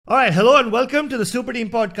All right, hello and welcome to the Superteam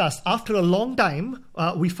podcast. After a long time,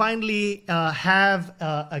 we finally have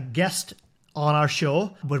a guest on our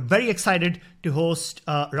show. We're very excited to host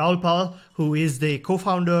Raoul, who is the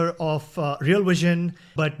co-founder of Real Vision.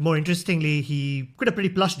 But more interestingly, he quit a pretty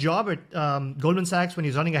plush job at Goldman Sachs when he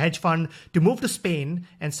was running a hedge fund to move to Spain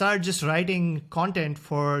and started just writing content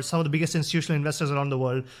for some of the biggest institutional investors around the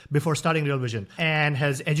world before starting Real Vision, and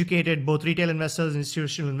has educated both retail investors and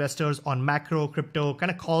institutional investors on macro, crypto,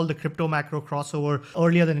 kind of called the crypto macro crossover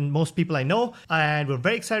earlier than most people I know. And we're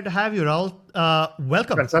very excited to have you, Raoul.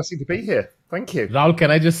 Welcome. Fantastic to be here. Thank you. Raoul,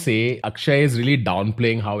 can I just say, Akshay is really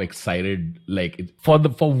downplaying how excited,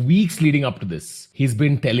 for weeks leading up to this, he's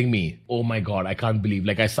been telling me, oh my God, I can't believe,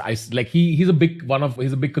 he's a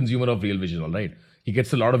big consumer of Real Vision, all right? He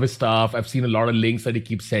gets a lot of his stuff. I've seen a lot of links that he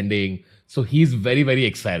keeps sending. So he's very, very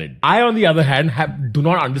excited. I, on the other hand, do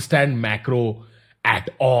not understand macro at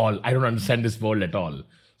all. I don't understand this world at all.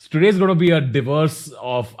 So today's going to be a diverse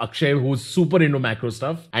of Akshay, who's super into macro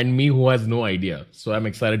stuff, and me, who has no idea. So I'm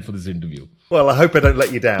excited for this interview. Well, I hope I don't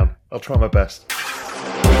let you down. I'll try my best.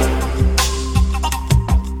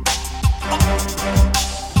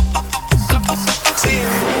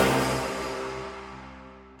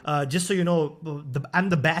 Just so you know, I'm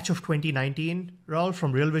the batch of 2019, Raoul,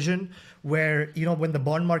 from Real Vision, where, when the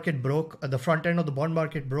bond market broke, the front end of the bond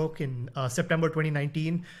market broke in September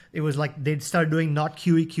 2019, it was like they'd start doing not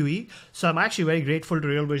QE. So I'm actually very grateful to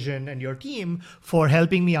Real Vision and your team for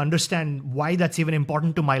helping me understand why that's even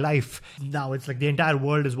important to my life. Now it's like the entire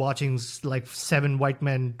world is watching like 7 white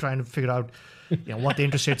men trying to figure out what the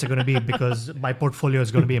interest rates are going to be, because my portfolio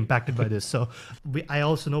is going to be impacted by this. So I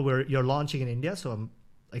also know you're launching in India, so I'm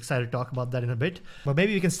excited to talk about that in a bit. But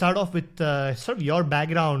maybe we can start off with sort of your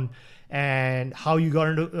background and how you got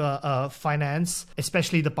into finance,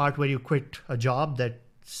 especially the part where you quit a job that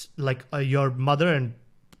your mother and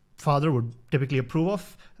father would typically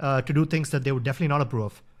approve of to do things that they would definitely not approve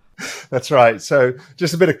of. That's right. So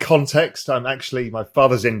just a bit of context. My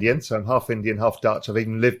father's Indian, so I'm half Indian, half Dutch. I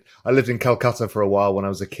lived in Calcutta for a while when I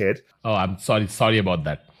was a kid. Oh, I'm sorry about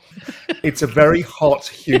that. It's a very hot,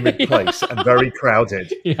 humid place and very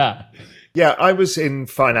crowded. Yeah, I was in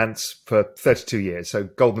finance for 32 years. So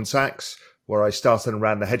Goldman Sachs, where I started and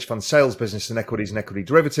ran the hedge fund sales business in equities and equity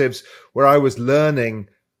derivatives, where I was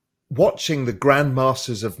watching the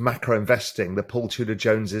grandmasters of macro investing, the Paul Tudor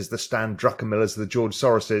Joneses, the Stan Druckenmillers, the George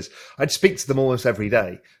Soroses. I'd speak to them almost every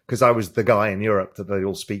day because I was the guy in Europe that they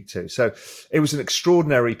all speak to. So it was an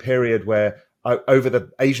extraordinary period where over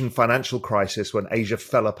the Asian financial crisis, when Asia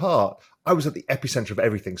fell apart, I was at the epicenter of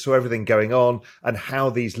everything. So everything going on and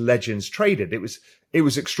how these legends traded. It was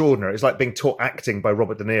extraordinary. It's like being taught acting by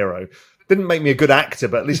Robert De Niro. Didn't make me a good actor,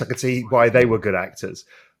 but at least I could see why they were good actors.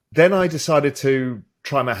 Then I decided to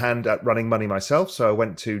try my hand at running money myself. So I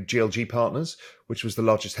went to GLG Partners, which was the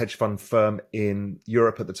largest hedge fund firm in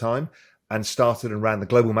Europe at the time, and started and ran the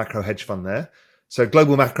global macro hedge fund there. So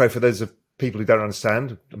global macro, for those of people who don't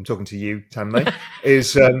understand, I'm talking to you, Tanmay,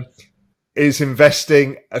 is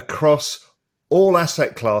investing across all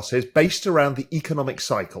asset classes based around the economic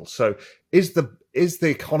cycle. So is the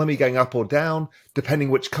economy going up or down, depending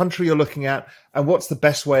which country you're looking at, and what's the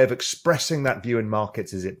best way of expressing that view in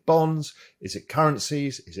markets? Is it bonds? Is it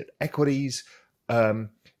currencies? Is it equities?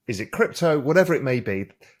 Is it crypto? Whatever it may be.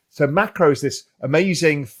 So macro is this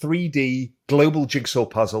amazing 3D global jigsaw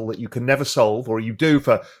puzzle that you can never solve, or you do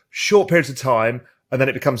for short periods of time, and then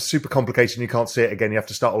it becomes super complicated and you can't see it again. You have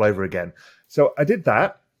to start all over again. So I did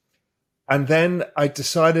that. And then I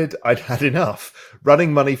decided I'd had enough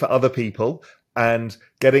running money for other people and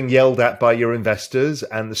getting yelled at by your investors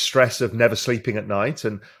and the stress of never sleeping at night.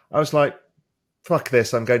 And I was like, fuck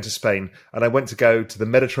this, I'm going to Spain. And I went to go to the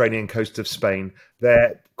Mediterranean coast of Spain.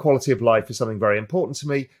 Their quality of life is something very important to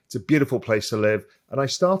me. It's a beautiful place to live. And I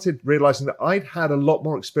started realizing that I'd had a lot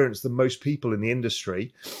more experience than most people in the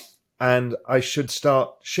industry, and I should start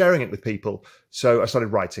sharing it with people. So I started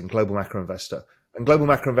writing Global Macro Investor. And Global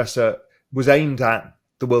Macro Investor was aimed at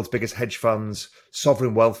the world's biggest hedge funds,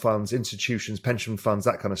 sovereign wealth funds, institutions, pension funds,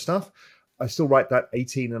 that kind of stuff. I still write that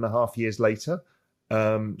 18 and a half years later.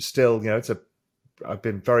 I've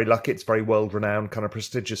been very lucky. It's very world-renowned, kind of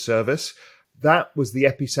prestigious service. That was the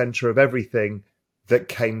epicenter of everything that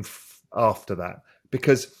came after that.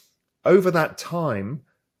 Because over that time,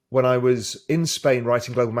 when I was in Spain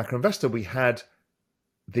writing Global Macro Investor, we had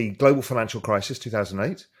the global financial crisis,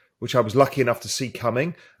 2008, which I was lucky enough to see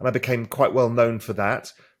coming. And I became quite well known for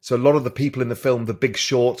that. So a lot of the people in the film, The Big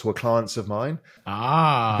Short, were clients of mine.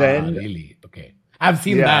 Really? Okay. I've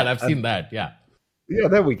seen that. Yeah. Yeah,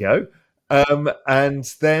 there we go. And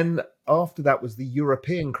then after that was the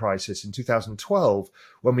European crisis in 2012,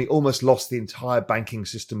 when we almost lost the entire banking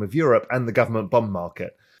system of Europe and the government bond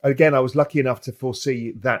market. Again, I was lucky enough to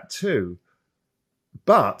foresee that too.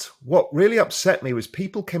 But what really upset me was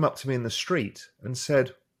people came up to me in the street and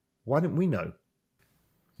said, why didn't we know?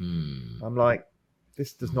 I'm like,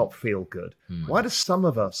 this does not feel good. Why do some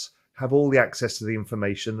of us have all the access to the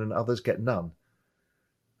information and others get none?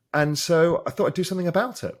 And so I thought I'd do something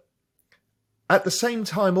about it. At the same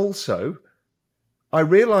time also, I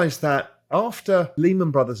realized that after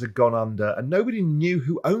Lehman Brothers had gone under and nobody knew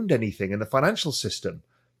who owned anything in the financial system,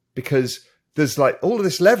 because there's like all of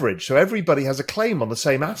this leverage, so everybody has a claim on the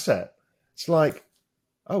same asset. It's like,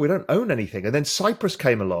 oh, we don't own anything. And then Cyprus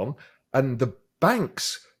came along and the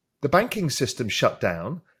banking system shut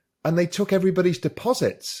down and they took everybody's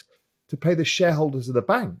deposits to pay the shareholders of the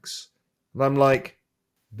banks. And I'm like,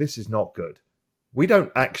 this is not good. We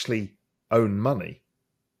don't actually own money.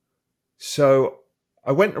 So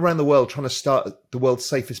I went around the world trying to start the world's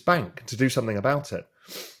safest bank to do something about it.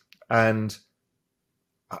 And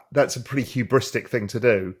that's a pretty hubristic thing to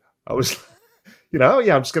do. I was,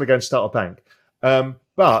 I'm just going to go and start a bank.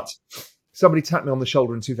 But somebody tapped me on the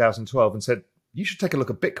shoulder in 2012 and said, you should take a look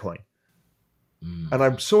at Bitcoin. And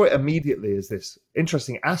I saw it immediately as this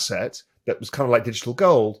interesting asset that was kind of like digital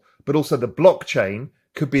gold, but also the blockchain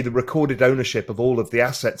could be the recorded ownership of all of the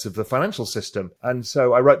assets of the financial system. And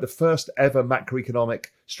so I wrote the first ever macroeconomic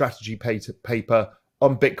strategy paper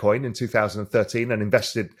on Bitcoin in 2013 and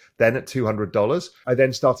invested then at $200. I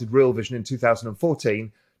then started Real Vision in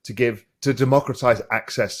 2014 to democratize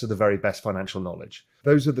access to the very best financial knowledge.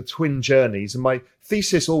 Those are the twin journeys. And my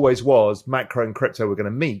thesis always was macro and crypto were going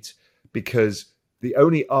to meet, because the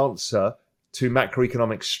only answer to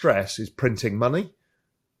macroeconomic stress is printing money.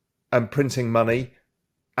 And printing money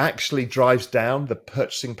actually drives down the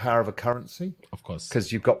purchasing power of a currency. Of course.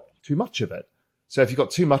 Because you've got too much of it. So if you've got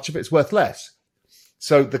too much of it, it's worth less.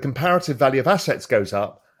 So the comparative value of assets goes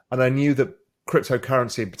up. And I knew that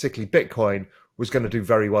cryptocurrency, and particularly Bitcoin, was going to do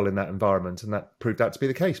very well in that environment. And that proved out to be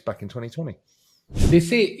the case back in 2020. They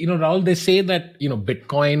say, Raoul, they say that,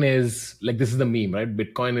 Bitcoin is like, this is the meme, right?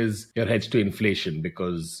 Bitcoin is your hedge to inflation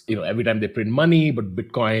because, every time they print money, but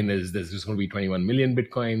Bitcoin there's just going to be 21 million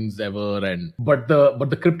Bitcoins ever. But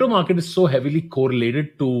the crypto market is so heavily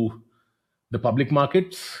correlated to the public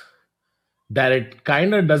markets that it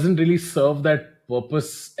kind of doesn't really serve that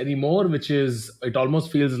purpose anymore, which is, it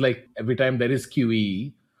almost feels like every time there is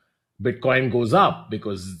QE, Bitcoin goes up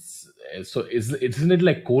because isn't it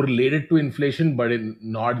like correlated to inflation, but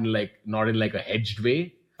not in like a hedged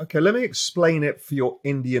way? Okay, let me explain it for your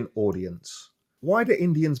Indian audience. Why do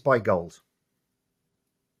Indians buy gold?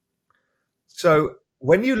 So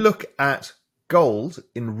when you look at gold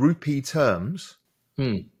in rupee terms,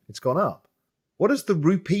 it's gone up. What has the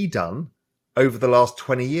rupee done over the last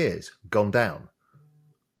 20 years? Gone down.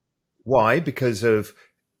 Why? Because of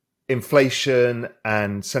inflation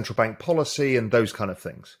and central bank policy and those kind of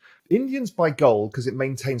things. Indians buy gold because it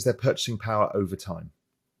maintains their purchasing power over time.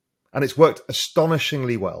 And it's worked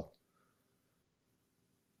astonishingly well.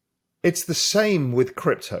 It's the same with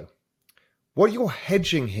crypto. What you're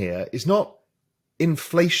hedging here is not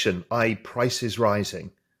inflation, i.e. prices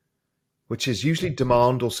rising, which is usually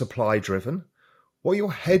demand or supply driven. What you're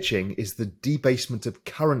hedging is the debasement of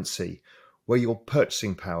currency, where your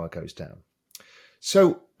purchasing power goes down.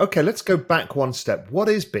 So, okay, let's go back one step. What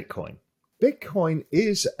is Bitcoin? Bitcoin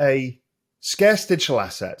is a scarce digital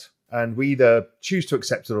asset, and we either choose to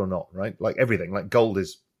accept it or not, right? Like everything, like gold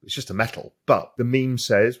it's just a metal, but the meme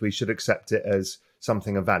says we should accept it as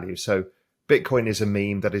something of value. So Bitcoin is a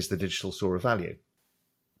meme that is the digital store of value.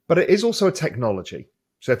 But it is also a technology.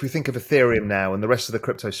 So if we think of Ethereum now and the rest of the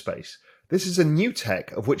crypto space, this is a new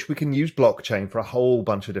tech of which we can use blockchain for a whole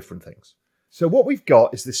bunch of different things. So what we've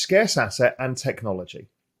got is this scarce asset and technology.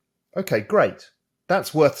 Okay, great.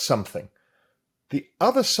 That's worth something. The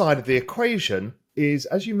other side of the equation is,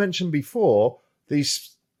 as you mentioned before,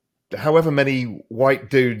 these however many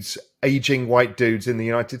aging white dudes in the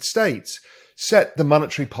United States set the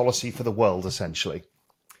monetary policy for the world, essentially.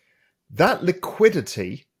 That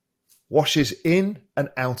liquidity washes in and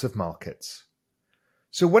out of markets.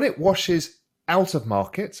 So when it washes out of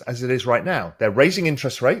markets, as it is right now, they're raising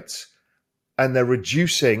interest rates and they're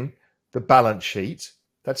reducing the balance sheet.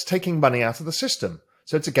 That's taking money out of the system.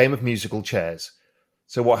 So it's a game of musical chairs.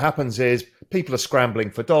 So what happens is people are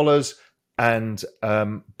scrambling for dollars, and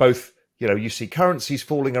both, you see currencies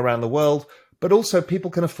falling around the world, but also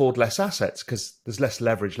people can afford less assets because there's less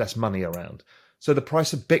leverage, less money around. So the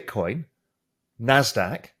price of Bitcoin,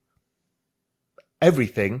 NASDAQ,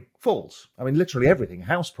 everything falls. I mean, literally everything,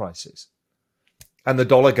 house prices. And the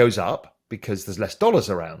dollar goes up because there's less dollars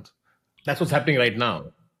around. That's what's happening right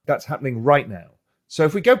now. That's happening right now. So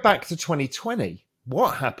if we go back to 2020,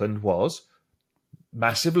 what happened was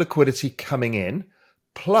massive liquidity coming in,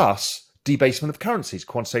 plus debasement of currencies,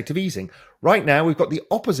 quantitative easing. Right now, we've got the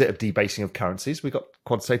opposite of debasing of currencies. We've got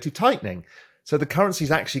quantitative tightening. So the currency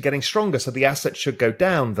is actually getting stronger. So the assets should go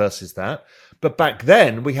down versus that. But back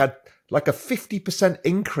then, we had like a 50%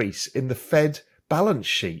 increase in the Fed balance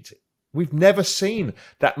sheet. We've never seen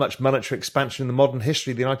that much monetary expansion in the modern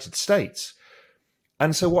history of the United States.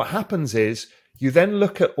 And so what happens is you then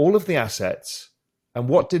look at all of the assets, and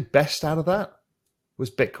what did best out of that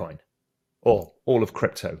was Bitcoin or all of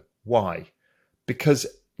crypto. Why? Because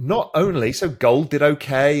not only, so gold did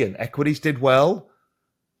okay and equities did well,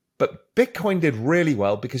 but Bitcoin did really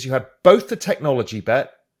well because you had both the technology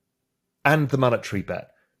bet and the monetary bet.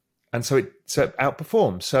 And so it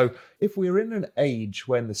outperformed. So if we're in an age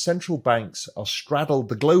when the central banks are straddled,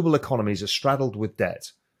 the global economies are straddled with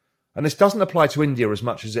debt, and this doesn't apply to India as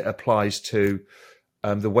much as it applies to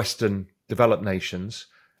the Western developed nations,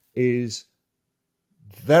 is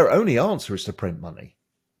their only answer is to print money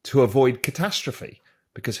to avoid catastrophe,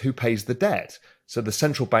 because who pays the debt? So the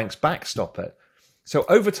central banks backstop it. So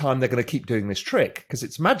over time, they're going to keep doing this trick because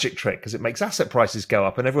it's a magic trick, because it makes asset prices go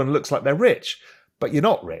up and everyone looks like they're rich. But you're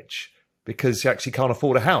not rich because you actually can't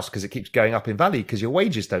afford a house because it keeps going up in value because your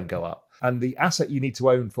wages don't go up. And the asset you need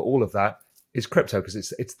to own for all of that is crypto, because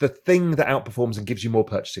it's the thing that outperforms and gives you more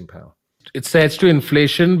purchasing power. It's hedged to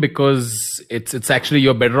inflation because it's actually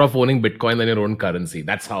you're better off owning Bitcoin than your own currency.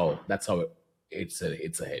 That's how it's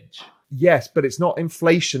a hedge. Yes, but it's not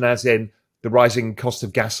inflation as in the rising cost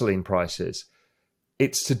of gasoline prices.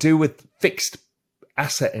 It's to do with fixed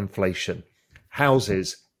asset inflation,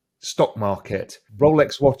 houses, stock market,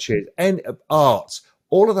 Rolex watches, and art,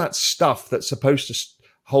 all of that stuff that's supposed to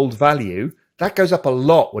hold value, that goes up a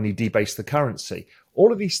lot when you debase the currency.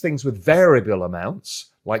 All of these things with variable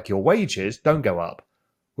amounts, like your wages, don't go up,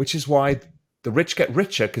 which is why the rich get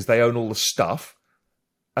richer because they own all the stuff,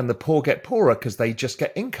 and the poor get poorer because they just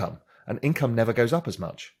get income, and income never goes up as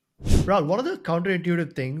much. Raoul, one of the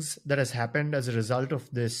counterintuitive things that has happened as a result of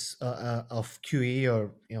this, of QE,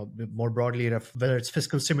 or more broadly, whether it's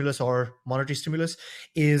fiscal stimulus or monetary stimulus,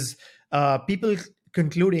 is people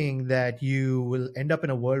concluding that you will end up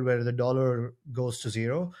in a world where the dollar goes to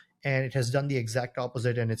zero. And it has done the exact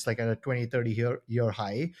opposite, and it's like at a 20, 30-year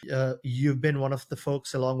high. You've been one of the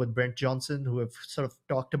folks, along with Brent Johnson, who have sort of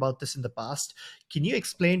talked about this in the past. Can you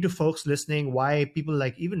explain to folks listening why people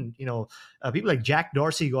like people like Jack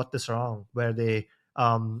Dorsey got this wrong, where they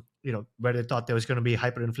where they thought there was going to be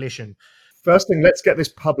hyperinflation? First thing, let's get this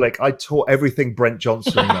public. I taught everything Brent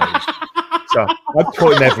Johnson knows. So I've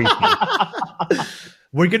taught him everything.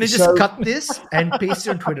 We're going to just cut this and paste it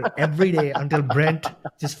on Twitter every day until Brent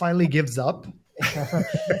just finally gives up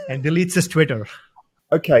and deletes his Twitter.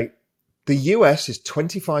 Okay. The US is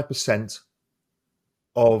 25%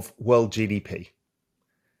 of world GDP.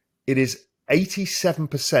 It is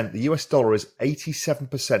 87%. The US dollar is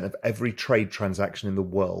 87% of every trade transaction in the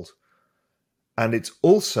world. And it's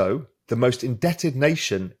also the most indebted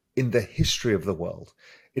nation in the history of the world.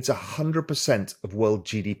 It's 100% of world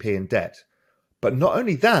GDP in debt. But not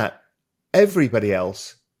only that, everybody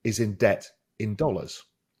else is in debt in dollars.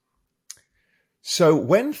 So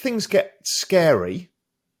when things get scary,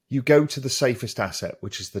 you go to the safest asset,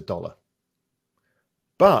 which is the dollar.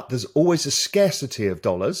 But there's always a scarcity of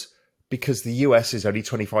dollars because the US is only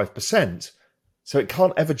 25%. So it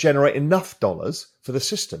can't ever generate enough dollars for the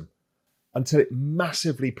system until it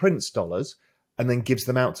massively prints dollars and then gives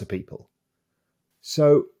them out to people.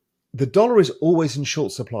 So the dollar is always in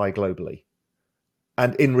short supply globally.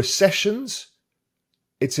 And in recessions,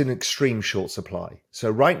 it's in extreme short supply. So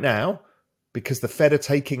right now, because the Fed are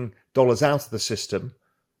taking dollars out of the system,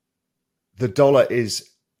 the dollar is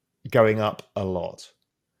going up a lot.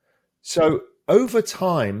 So over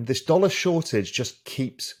time, this dollar shortage just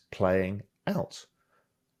keeps playing out.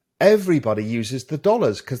 Everybody uses the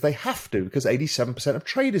dollars because they have to, because 87% of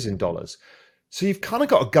trade is in dollars. So you've kind of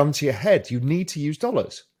got a gun to your head. You need to use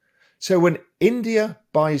dollars. So when India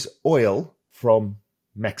buys oil from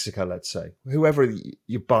Mexico, let's say, whoever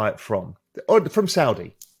you buy it from, or from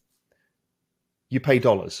Saudi, you pay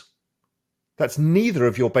dollars. That's neither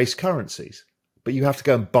of your base currencies, but you have to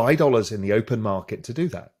go and buy dollars in the open market to do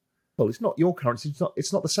that. Well, it's not your currency.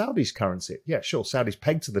 It's not the Saudis' currency. Yeah, sure, Saudis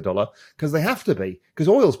pegged to the dollar because they have to be, because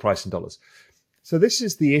oil's priced in dollars. So this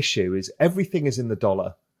is the issue, is everything is in the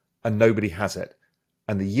dollar and nobody has it.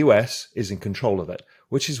 And the US is in control of it,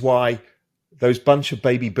 which is why those bunch of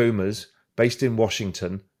baby boomers based in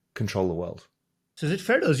Washington control the world. So is it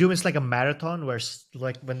fair to assume it's like a marathon where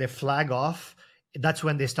like when they flag off, that's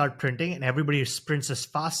when they start printing and everybody sprints as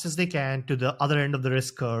fast as they can to the other end of the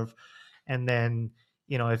risk curve. And then,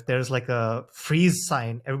 if there's like a freeze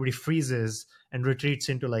sign, everybody freezes and retreats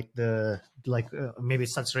into maybe it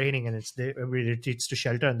starts raining and everybody retreats to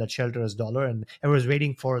shelter, and that shelter is dollar, and everyone's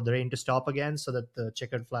waiting for the rain to stop again so that the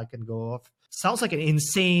checkered flag can go off. Sounds like an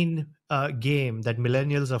insane game that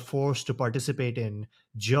millennials are forced to participate in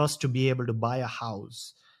just to be able to buy a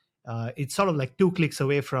house. It's sort of like 2 clicks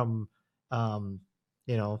away from,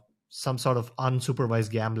 some sort of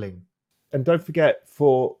unsupervised gambling. And don't forget,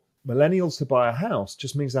 for millennials to buy a house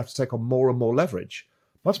just means they have to take on more and more leverage,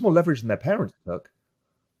 much more leverage than their parents took.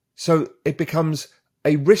 So it becomes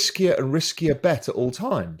a riskier and riskier bet at all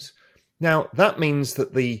times. Now, that means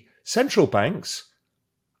that the central banks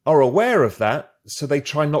are aware of that, so they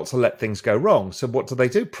try not to let things go wrong. So what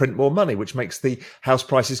do? Print more money, which makes the house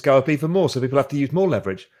prices go up even more, so people have to use more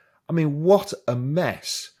leverage. I mean, what a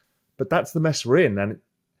mess. But that's the mess we're in. And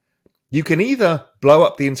you can either blow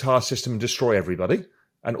up the entire system and destroy everybody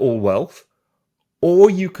and all wealth, or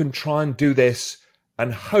you can try and do this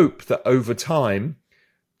and hope that over time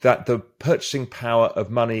that the purchasing power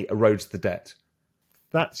of money erodes the debt.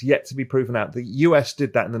 That's yet to be proven out. The US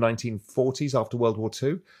did that in the 1940s after World War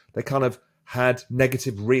II. They kind of had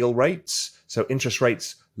negative real rates, so interest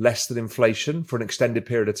rates less than inflation for an extended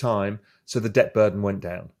period of time, so the debt burden went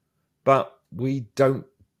down. But we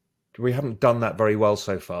haven't done that very well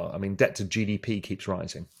so far. I mean, debt to GDP keeps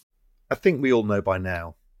rising. I think we all know by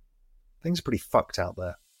now, things are pretty fucked out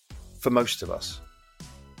there, for most of us.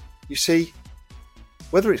 You see,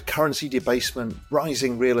 whether it's currency debasement,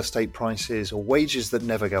 rising real estate prices, or wages that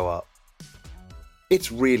never go up,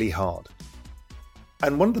 it's really hard.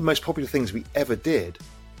 And one of the most popular things we ever did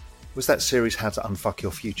was that series, How to Unfuck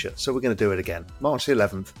Your Future. So we're going to do it again. March the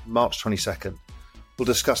 11th, March 22nd. We'll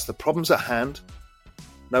discuss the problems at hand,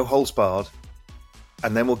 no holds barred,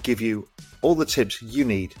 and then we'll give you all the tips you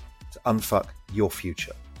need to unfuck your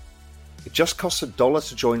future. It just costs $1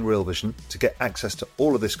 to join Real Vision to get access to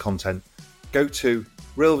all of this content. Go to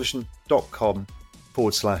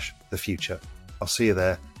realvision.com/the future. I'll see you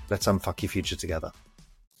there. Let's unfuck your future together.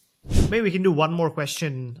 Maybe we can do one more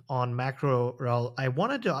question on macro, Raoul. I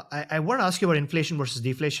want to ask you about inflation versus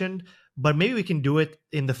deflation, but maybe we can do it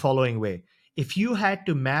in the following way. If you had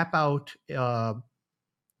to map out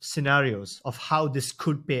scenarios of how this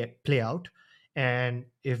could play out, and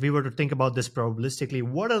if we were to think about this probabilistically,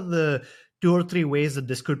 what are the 2 or 3 ways that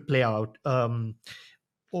this could play out,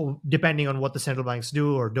 depending on what the central banks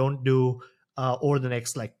do or don't do over the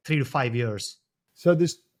next 3 to 5 years? So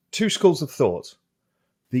there's 2 schools of thought.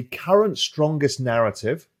 The current strongest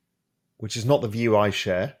narrative, which is not the view I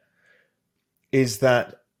share, is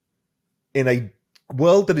that in a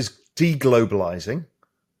world that is deglobalizing,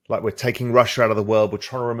 like we're taking Russia out of the world, we're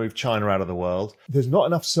trying to remove China out of the world, there's not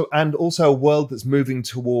enough. And also a world that's moving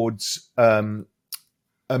towards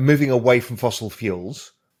moving away from fossil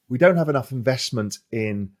fuels. We don't have enough investment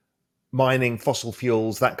in mining fossil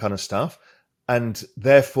fuels, that kind of stuff, and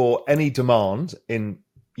therefore any demand in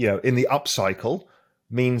the upcycle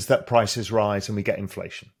means that prices rise and we get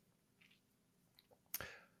inflation.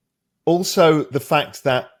 Also, the fact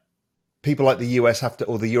that people like the US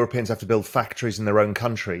or the Europeans have to build factories in their own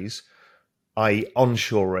countries, i.e.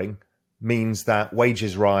 onshoring, means that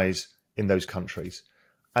wages rise in those countries.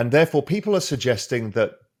 And therefore, people are suggesting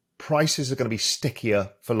that prices are going to be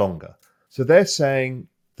stickier for longer. So they're saying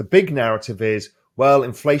the big narrative is, well,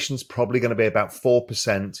 inflation's probably going to be about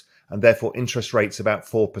 4%, and therefore interest rates about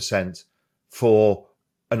 4% for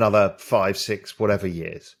another 5, 6, whatever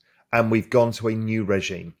years. And we've gone to a new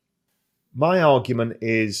regime. My argument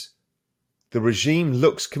is the regime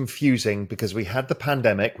looks confusing because we had the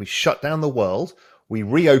pandemic, we shut down the world, we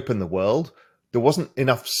reopened the world, there wasn't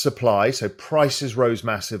enough supply, so prices rose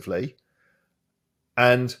massively.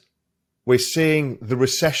 And we're seeing the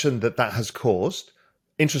recession that has caused.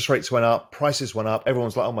 Interest rates went up, prices went up,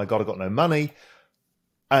 everyone's like, oh my God, I've got no money.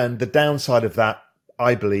 And the downside of that,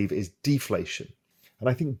 I believe, is deflation. And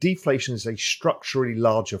I think deflation is a structurally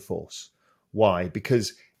larger force. Why?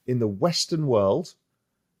 Because in the Western world,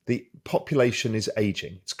 the population is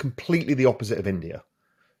aging. It's completely the opposite of India.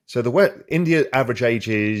 So India average age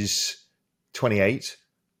is 28.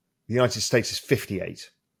 The United States is 58.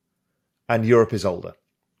 And Europe is older.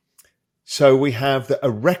 So we have a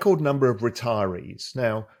record number of retirees.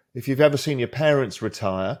 Now, if you've ever seen your parents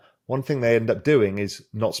retire, one thing they end up doing is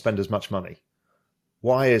not spend as much money.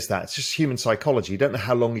 Why is that? It's just human psychology. You don't know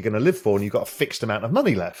how long you're going to live for, and you've got a fixed amount of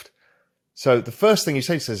money left. So the first thing you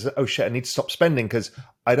say is, oh shit, I need to stop spending because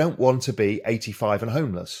I don't want to be 85 and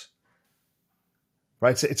homeless.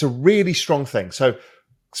 right? It's a really strong thing. So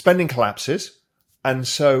spending collapses, and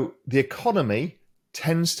so the economy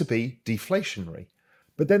tends to be deflationary.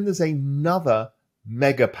 But then there's another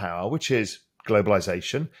mega power, which is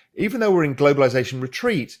globalization. Even though we're in globalization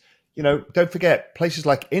retreat, don't forget, places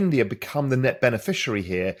like India become the net beneficiary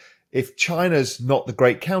here. If China's not the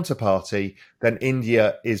great counterparty, then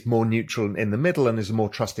India is more neutral in the middle and is a more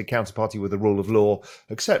trusted counterparty with the rule of law,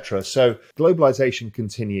 etc. So globalization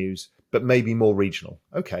continues, but maybe more regional.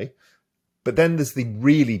 Okay. But then there's the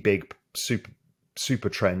really big super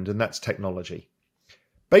trend, and that's technology.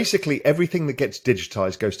 Basically, everything that gets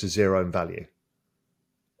digitized goes to zero in value.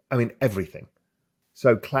 I mean, everything.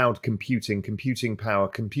 So cloud computing, computing power,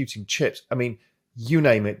 computing chips. I mean, you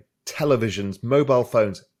name it, televisions, mobile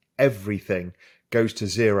phones, everything goes to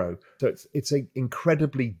zero. So it's an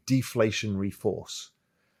incredibly deflationary force.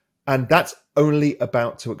 And that's only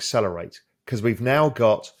about to accelerate because we've now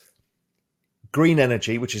got green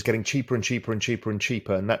energy, which is getting cheaper and cheaper and cheaper and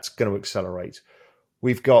cheaper, and that's going to accelerate.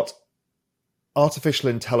 We've got artificial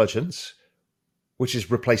intelligence, which is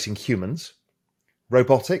replacing humans,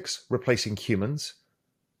 robotics replacing humans,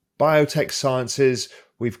 biotech sciences,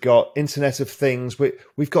 we've got Internet of Things,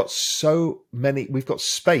 we've got so many, we've got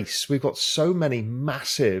space, we've got so many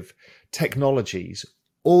massive technologies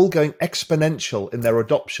all going exponential in their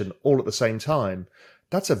adoption all at the same time.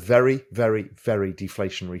 That's a very, very, very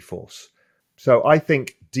deflationary force. So I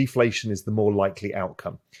think deflation is the more likely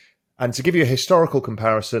outcome. And to give you a historical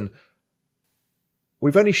comparison,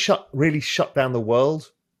 we've only really shut down the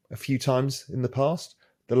world a few times in the past.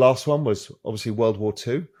 The last one was obviously World War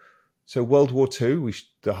II. So World War II,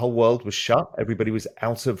 the whole world was shut. Everybody was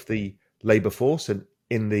out of the labor force and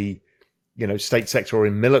in the state sector or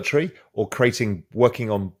in military or working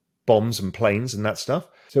on bombs and planes and that stuff.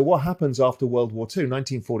 So what happens after World War II?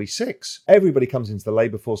 1946, everybody comes into the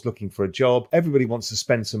labor force looking for a job. Everybody wants to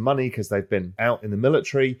spend some money because they've been out in the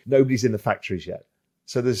military. Nobody's in the factories yet.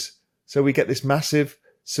 So we get this massive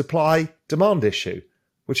supply-demand issue,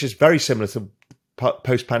 which is very similar to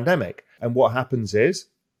post-pandemic. And what happens is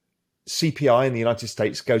CPI in the United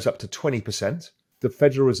States goes up to 20%. The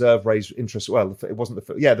Federal Reserve raised interest. Well, it wasn't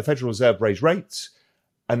the Federal Reserve raised rates.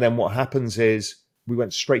 And then what happens is we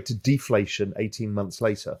went straight to deflation 18 months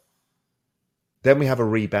later. Then we have a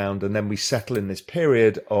rebound, and then we settle in this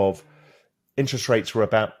period of interest rates were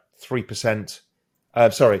about 3%.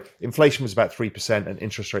 Inflation was about 3% and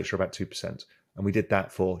interest rates were about 2%. And we did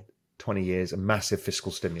that for 20 years, a massive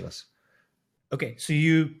fiscal stimulus. Okay, so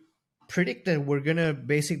you predict that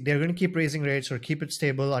they're gonna keep raising rates or keep it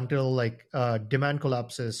stable until demand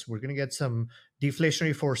collapses. We're gonna get some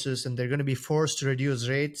deflationary forces, and they're gonna be forced to reduce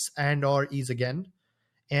rates and or ease again,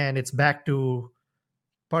 and it's back to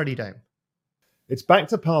party time. It's back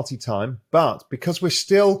to party time, but because we're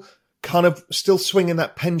still swinging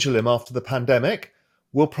that pendulum after the pandemic,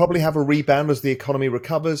 we'll probably have a rebound as the economy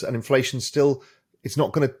recovers and inflation it's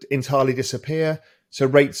not going to entirely disappear. So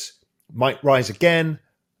rates might rise again,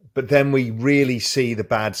 but then we really see the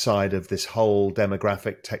bad side of this whole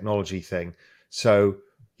demographic technology thing. So,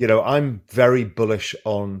 I'm very bullish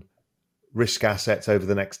on risk assets over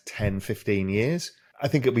the next 10, 15 years. I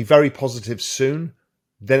think it'll be very positive soon.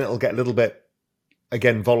 Then it'll get a little bit,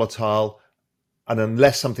 again, volatile. And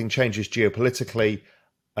unless something changes geopolitically,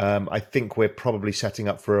 I think we're probably setting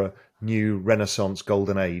up for a new Renaissance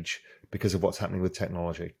golden age because of what's happening with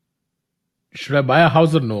technology. Should I buy a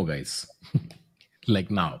house or no, guys?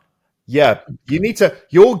 Now? Yeah,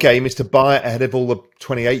 your game is to buy it ahead of all the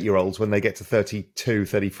 28-year-olds when they get to 32,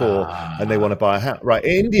 34 and they want to buy a house. Right.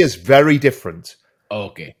 India's very different.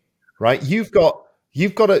 Okay. Right. You've got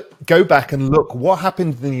to go back and look what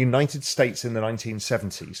happened in the United States in the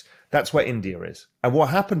 1970s. That's where India is. And what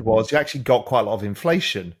happened was you actually got quite a lot of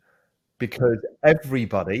inflation because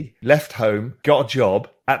everybody left home, got a job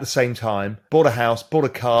at the same time, bought a house, bought a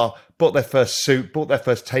car, bought their first suit, bought their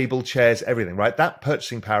first table, chairs, everything, right? That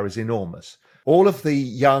purchasing power is enormous. All of the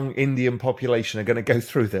young Indian population are going to go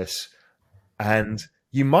through this, and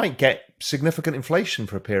you might get significant inflation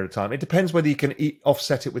for a period of time. It depends whether you can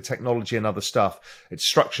offset it with technology and other stuff. It's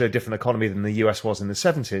structurally a different economy than the US was in the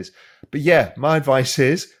 70s. But yeah, my advice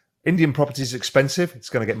is Indian property is expensive. It's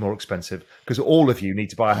going to get more expensive because all of you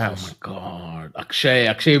need to buy a house. Oh my God.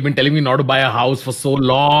 Akshay, you've been telling me not to buy a house for so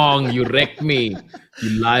long. You wrecked me. You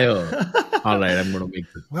liar. All right, I'm going to make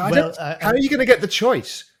this. How are you going to get the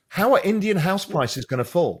choice? How are Indian house prices going to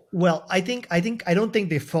fall? Well, I don't think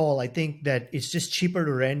they fall. I think that it's just cheaper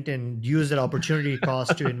to rent and use that opportunity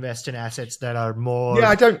cost to invest in assets that are more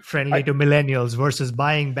friendly to millennials versus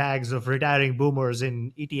buying bags of retiring boomers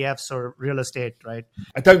in ETFs or real estate, right?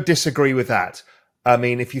 I don't disagree with that. I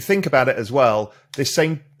mean, if you think about it as well, this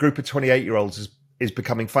same group of 28-year-olds is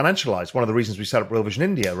becoming financialized. One of the reasons we set up Real Vision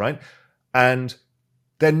India, right? And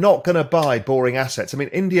they're not going to buy boring assets. I mean,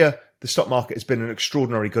 India, the stock market has been an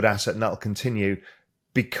extraordinarily good asset, and that'll continue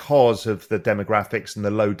because of the demographics and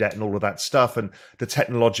the low debt and all of that stuff, and the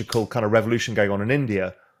technological kind of revolution going on in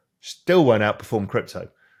India still won't outperform crypto.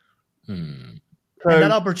 So, and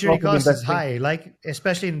that opportunity cost is high, like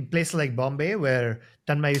especially in places like Bombay, where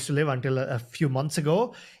Tanmay used to live until a few months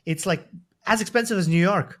ago. It's like as expensive as New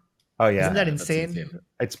York. Oh yeah, isn't that insane?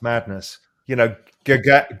 It's madness. You know,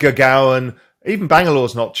 Gurgaon, even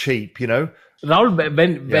Bangalore's not cheap. You know, Raoul,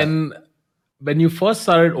 when you first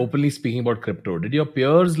started openly speaking about crypto, did your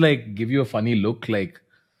peers like give you a funny look, like,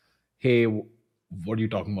 "Hey, what are you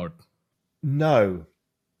talking about?" No.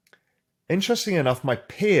 Interesting enough, my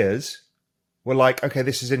peers were like, okay,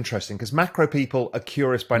 this is interesting, because macro people are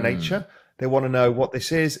curious by nature. They want to know what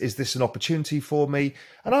this is. Is this an opportunity for me?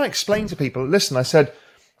 And I explained to people, listen, I said,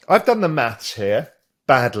 I've done the maths here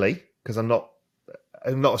badly because I'm not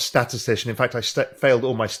a statistician. In fact, I failed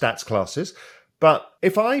all my stats classes. But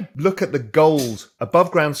if I look at the gold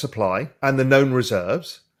above ground supply and the known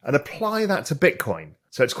reserves and apply that to Bitcoin,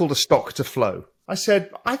 so it's called a stock to flow. I said,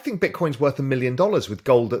 I think Bitcoin's worth $1 million with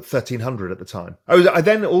gold at 1,300 at the time. I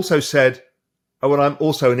then also said, oh, and I'm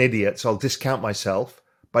also an idiot, so I'll discount myself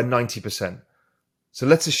by 90%. So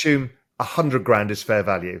let's assume 100 grand is fair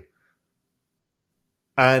value.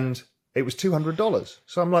 And it was $200.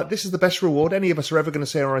 So I'm like, this is the best reward any of us are ever going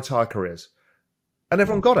to see in our entire careers. And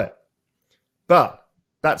everyone got it. But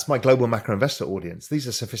that's my global macro investor audience. These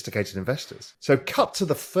are sophisticated investors. So cut to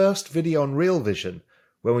the first video on Real Vision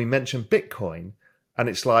when we mentioned Bitcoin, and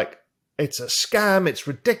it's like, it's a scam, it's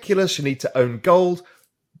ridiculous, you need to own gold.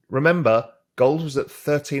 Remember, gold was at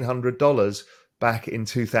 $1,300 back in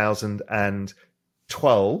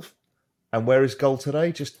 2012. And where is gold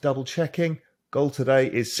today? Just double checking. Gold today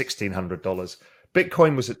is $1,600.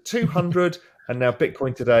 Bitcoin was at 200, and now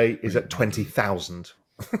Bitcoin today is at 20,000.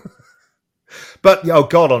 But, oh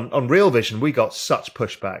God, on Real Vision, we got such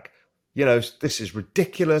pushback. You know, this is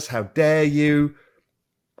ridiculous. How dare you?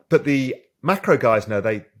 But the macro guys, no,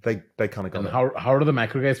 they kind of got And it. how do the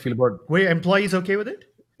macro guys feel about? Were your employees okay with it?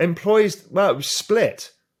 Employees, well, it was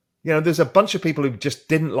split. You know, there's a bunch of people who just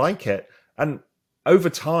didn't like it. And over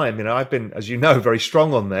time, you know, I've been, as you know, very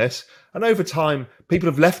strong on this. And over time, people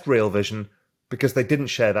have left Real Vision because they didn't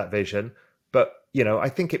share that vision. But, you know, I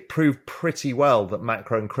think it proved pretty well that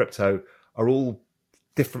macro and crypto are all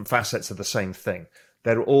different facets of the same thing.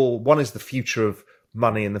 They're all, one is the future of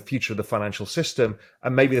money and the future of the financial system,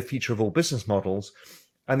 and maybe the future of all business models.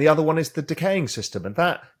 And the other one is the decaying system. And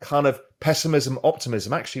that kind of pessimism,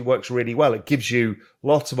 optimism actually works really well. It gives you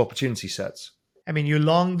lots of opportunity sets. I mean, you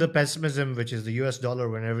long the pessimism, which is the US dollar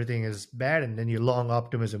when everything is bad, and then you long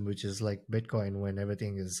optimism, which is like Bitcoin when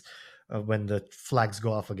everything is, when the flags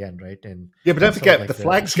go off again, right? And yeah, but don't forget, like the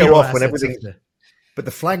flags go off when everything. But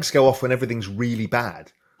the flags go off when everything's really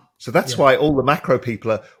bad. So that's why all the macro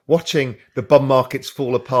people are watching the bond markets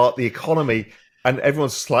fall apart, the economy, and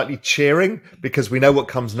everyone's slightly cheering because we know what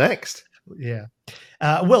comes next. Yeah.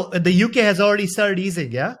 Well, the UK has already started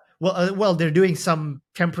easing, yeah? Well, they're doing some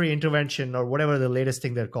temporary intervention or whatever the latest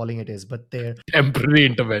thing they're calling it is, but they're... Temporary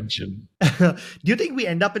intervention. Do you think we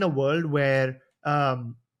end up in a world where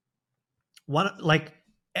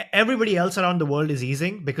everybody else around the world is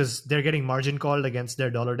easing because they're getting margin called against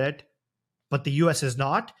their dollar debt, but the US is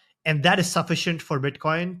not? And that is sufficient for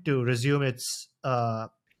Bitcoin to resume its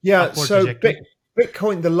upward trajectory?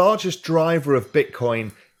 Bitcoin, the largest driver of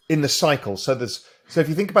Bitcoin in the cycle. So if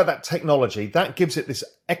you think about that technology, that gives it this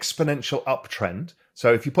exponential uptrend.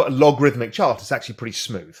 So if you put a logarithmic chart, it's actually pretty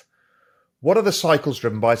smooth. What are the cycles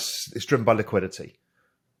driven by? It's driven by liquidity.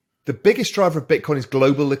 The biggest driver of Bitcoin is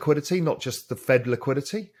global liquidity, not just the Fed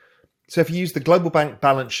liquidity. So if you use the global bank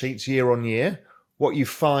balance sheets year on year, what you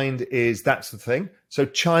find is that's the thing. So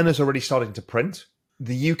China's already starting to print.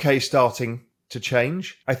 The UK is starting to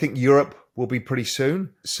change. I think Europe will be pretty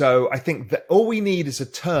soon. So I think that all we need is a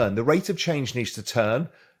turn. The rate of change needs to turn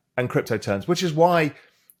and crypto turns, which is why,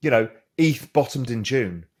 you know, ETH bottomed in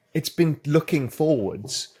June. It's been looking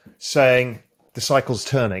forwards saying the cycle's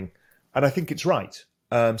turning. And I think it's right.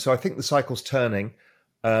 So I think the cycle's turning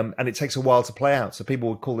and it takes a while to play out. So people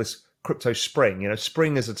would call this crypto spring. You know,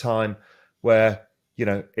 spring is a time where, you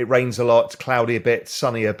know, it rains a lot, it's cloudy a bit,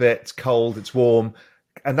 sunny a bit, it's cold, it's warm.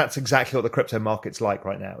 And that's exactly what the crypto market's like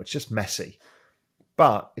right now. It's just messy.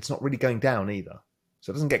 But it's not really going down either.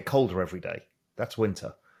 So it doesn't get colder every day. That's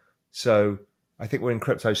winter. So I think we're in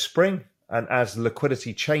crypto spring. And as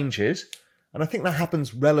liquidity changes, and I think that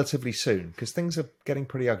happens relatively soon because things are getting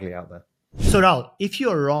pretty ugly out there. So, Raul, if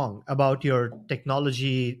you're wrong about your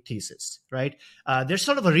technology thesis, right, there's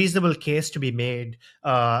sort of a reasonable case to be made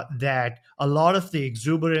that a lot of the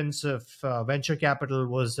exuberance of venture capital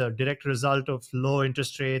was a direct result of low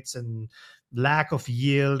interest rates and lack of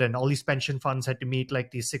yield, and all these pension funds had to meet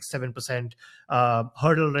like these 6-7%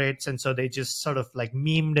 hurdle rates, and so they just sort of like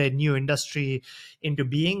memed a new industry into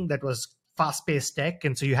being that was fast-paced tech.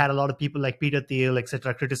 And so you had a lot of people like Peter Thiel, et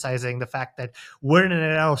cetera, criticizing the fact that we're in an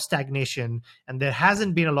era of stagnation and there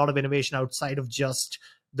hasn't been a lot of innovation outside of just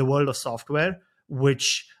the world of software,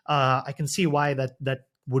 which I can see why that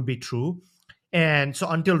would be true. And so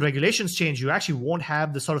until regulations change, you actually won't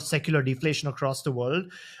have the sort of secular deflation across the world.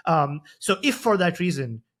 So if for that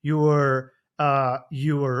reason you were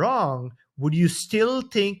wrong, would you still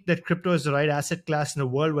think that crypto is the right asset class in a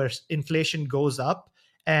world where inflation goes up?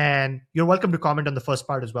 And you're welcome to comment on the first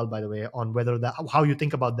part as well, by the way, on whether how you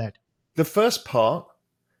think about that. The first part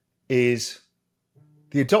is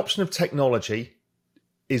the adoption of technology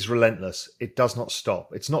is relentless. It does not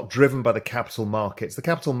stop. It's not driven by the capital markets. The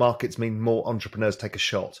capital markets mean more entrepreneurs take a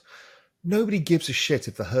shot. Nobody gives a shit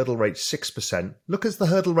if the hurdle rate's 6%. Look at the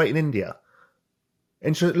hurdle rate in India.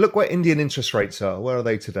 Look where Indian interest rates are. Where are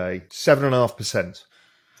they today? 7.5%.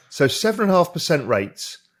 So 7.5%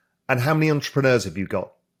 rates. And how many entrepreneurs have you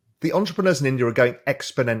got? The entrepreneurs in India are going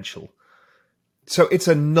exponential. So it's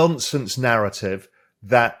a nonsense narrative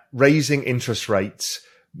that raising interest rates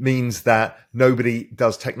means that nobody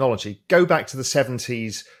does technology. Go back to the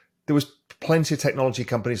 70s. There was plenty of technology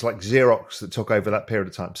companies like Xerox that took over that period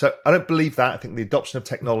of time. So I don't believe that. I think the adoption of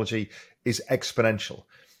technology is exponential.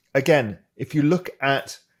 Again, if people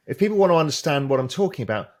want to understand what I'm talking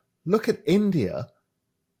about, look at India.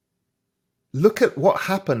 Look at what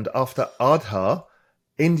happened after Aadhaar,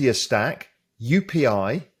 India Stack,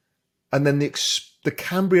 UPI, and then the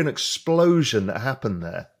Cambrian explosion that happened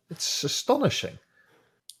there. It's astonishing.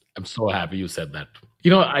 I'm so happy you said that.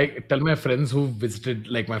 You know, I tell my friends who visited,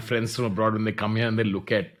 like my friends from abroad, when they come here and they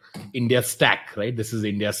look at India Stack, right? This is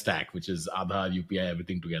India Stack, which is Aadhaar, UPI,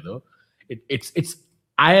 everything together. It's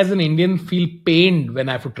I, as an Indian, feel pained when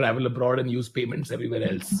I have to travel abroad and use payments everywhere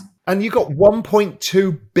else. And you got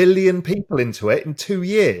 1.2 billion people into it in 2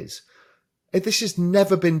 years. This has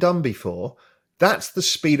never been done before. That's the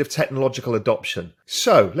speed of technological adoption.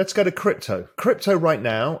 So let's go to crypto. Crypto right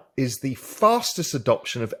now is the fastest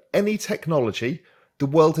adoption of any technology the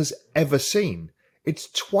world has ever seen.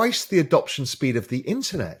 It's twice the adoption speed of the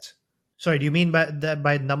internet. Sorry, do you mean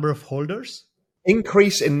by number of holders?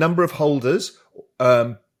 Increase in number of holders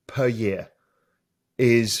per year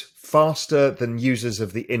is faster than users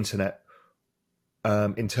of the internet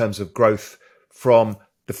in terms of growth from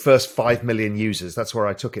the first 5 million users. That's where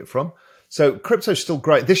I took it from. So crypto's still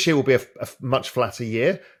great. This year will be a much flatter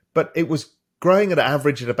year, but it was growing at an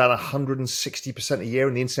average at about 160% a year,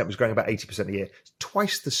 and the internet was growing about 80% a year. It's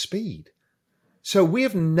twice the speed. So we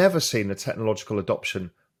have never seen a technological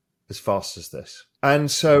adoption as fast as this. And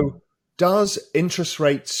so does interest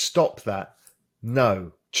rates stop that?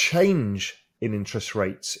 No. Change in interest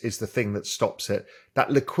rates is the thing that stops it.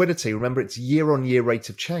 That liquidity, remember, it's year-on-year rate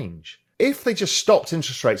of change. If they just stopped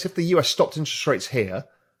interest rates, if the US stopped interest rates here,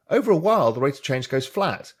 over a while, the rate of change goes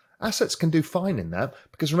flat. Assets can do fine in that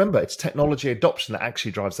because remember, it's technology adoption that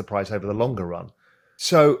actually drives the price over the longer run.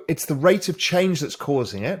 So it's the rate of change that's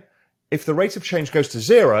causing it. If the rate of change goes to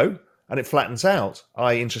zero and it flattens out,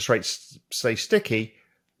 i.e. interest rates stay sticky,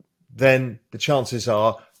 then the chances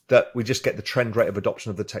are that we just get the trend rate of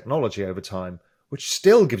adoption of the technology over time, which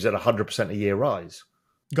still gives it 100% a year rise.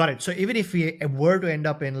 Got it. So even if we were to end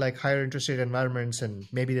up in like higher interest rate environments and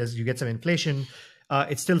maybe you get some inflation,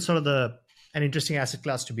 it's still sort of an interesting asset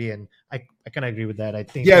class to be in. I kind of agree with that. I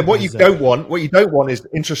think. Yeah, what you don't want is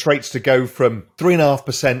interest rates to go from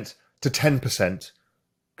 3.5% to 10%,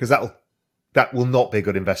 because that will not be a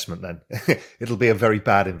good investment. Then it'll be a very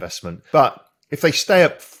bad investment. But if they stay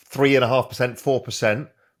up 3.5%, 4%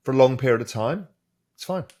 for a long period of time, it's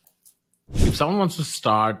fine. If someone wants to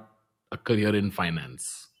start a career in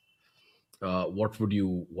finance, what would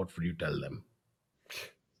you tell them?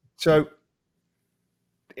 So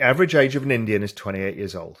the average age of an Indian is 28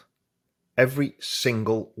 years old. Every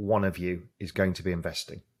single one of you is going to be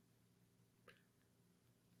investing.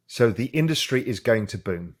 So the industry is going to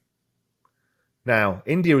boom. Now,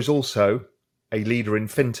 India is also a leader in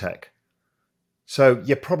fintech. So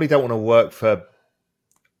you probably don't want to work for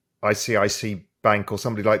ICICI Bank or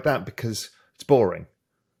somebody like that because it's boring.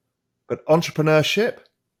 But entrepreneurship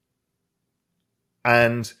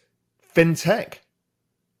and fintech,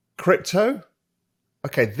 crypto,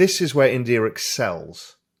 okay, this is where India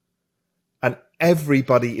excels. And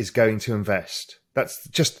everybody is going to invest. That's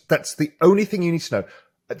the only thing you need to know.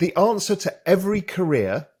 The answer to every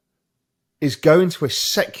career is go into a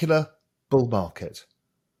secular bull market.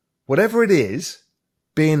 Whatever it is,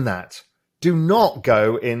 be in that. Do not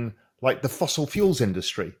go in like the fossil fuels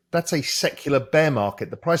industry. That's a secular bear market.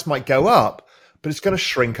 The price might go up, but it's going to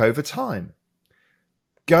shrink over time.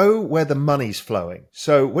 Go where the money's flowing.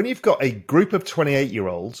 So when you've got a group of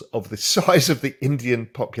 28-year-olds of the size of the Indian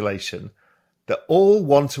population that all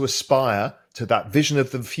want to aspire to that vision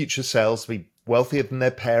of the future selves, to be wealthier than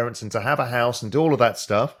their parents and to have a house and do all of that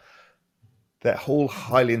stuff, they're all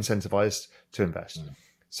highly incentivized to invest.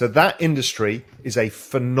 So that industry is a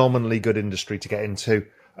phenomenally good industry to get into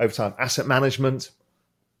over time. Asset management,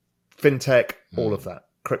 fintech, all of that.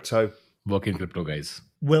 Crypto. Work in crypto, guys.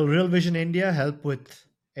 Will Real Vision India help with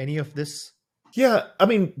any of this? Yeah, I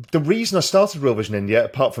mean, the reason I started Real Vision India,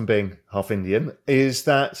 apart from being half Indian, is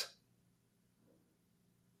that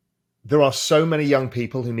there are so many young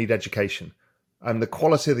people who need education. And the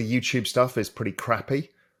quality of the YouTube stuff is pretty crappy.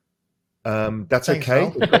 That's Thanks,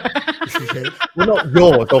 okay. Well, not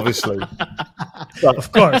yours, obviously. But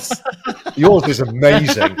of course. yours is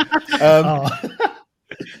amazing.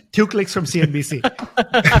 2 clicks from CNBC.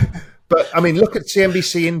 But I mean, look at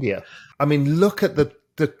CNBC India. I mean, look at the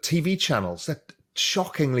TV channels. They're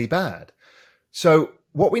shockingly bad. So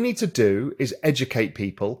what we need to do is educate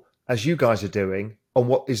people, as you guys are doing, on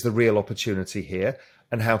what is the real opportunity here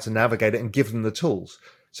and how to navigate it and give them the tools.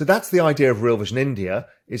 So that's the idea of Real Vision India,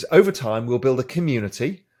 is over time we'll build a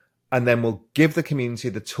community and then we'll give the community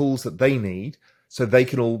the tools that they need so they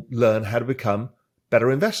can all learn how to become better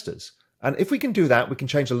investors. And if we can do that, we can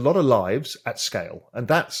change a lot of lives at scale. And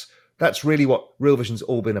that's really what Real Vision's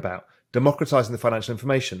all been about, democratizing the financial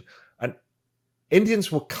information. And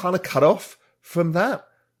Indians were kind of cut off from that.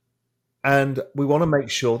 And we want to make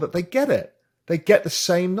sure that they get it. They get the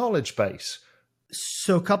same knowledge base.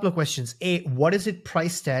 So a couple of questions. A, what is it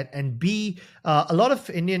priced at? And B, a lot of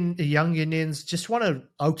young Indians just want to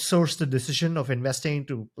outsource the decision of investing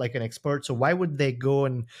to like an expert. So why would they go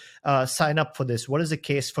and sign up for this? What is the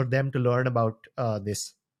case for them to learn about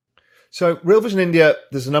this? So Real Vision India,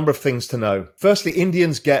 there's a number of things to know. Firstly,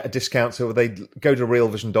 Indians get a discount. So they go to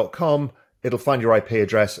realvision.com. It'll find your IP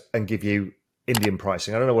address and give you Indian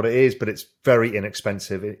pricing. I don't know what it is, but it's very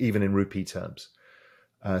inexpensive, even in rupee terms.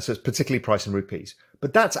 So it's particularly priced in rupees.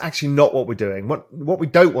 But that's actually not what we're doing. What we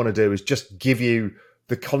don't want to do is just give you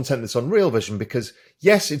the content that's on Real Vision, because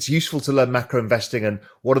yes, it's useful to learn macro investing and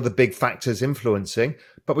what are the big factors influencing,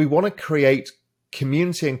 but we want to create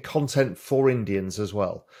community and content for Indians as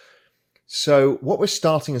well. So what we're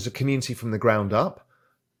starting is a community from the ground up.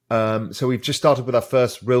 So we've just started with our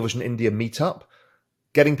first Real Vision India meetup,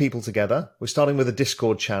 getting people together. We're starting with a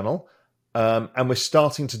Discord channel, and we're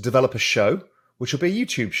starting to develop a show, which will be a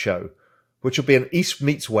YouTube show, which will be an East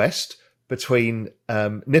meets West between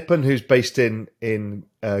Nipun, who's based in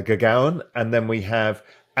Gurgaon, and then we have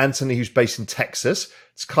Anthony, who's based in Texas.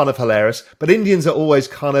 It's kind of hilarious. But Indians are always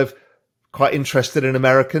kind of quite interested in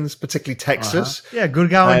Americans, particularly Texas. Yeah,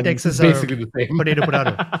 Gurgaon and Texas are basically the same. Potato.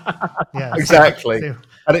 Yeah, exactly. Same.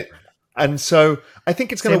 And so I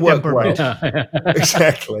think it's going to work well.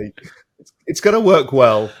 Exactly. It's going to work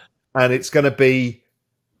well, and it's going to be,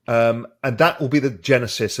 and that will be the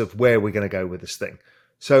genesis of where we're going to go with this thing.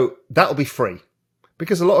 So that will be free,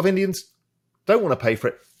 because a lot of Indians don't want to pay for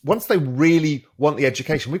it. Once they really want the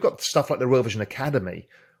education, we've got stuff like the Real Vision Academy,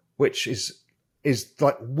 which is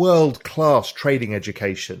like world-class trading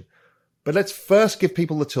education. But let's first give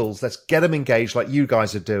people the tools. Let's get them engaged like you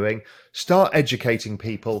guys are doing. Start educating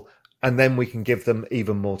people, and then we can give them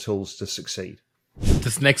even more tools to succeed.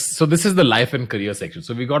 So this is the life and career section.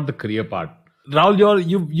 So we got the career part. Raoul,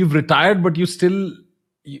 you've retired, but you're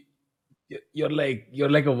like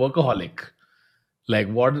a workaholic. Like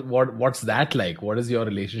what's that like? What is your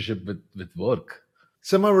relationship with work?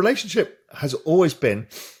 So my relationship has always been,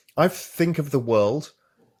 I think of the world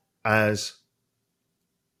as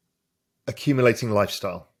accumulating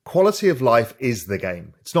lifestyle. Quality of life is the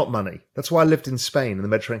game. It's not money. That's why I lived in Spain and the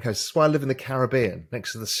Mediterranean coast. That's why I live in the Caribbean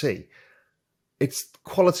next to the sea. It's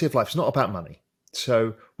quality of life. It's not about money.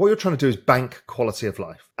 So what you're trying to do is bank quality of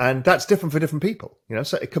life. And that's different for different people. You know,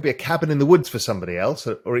 so it could be a cabin in the woods for somebody else,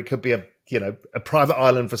 or it could be a private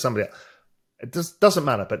island for somebody else. It doesn't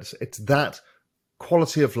matter, but it's that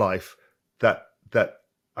quality of life that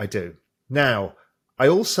I do. Now, I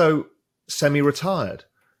also semi-retired.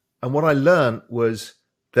 And what I learned was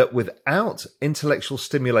that without intellectual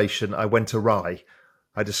stimulation, I went awry.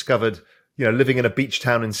 I discovered, living in a beach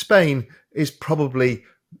town in Spain is probably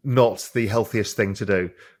not the healthiest thing to do,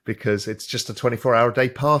 because it's just a 24-hour day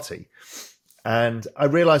party. And I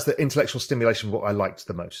realized that intellectual stimulation was what I liked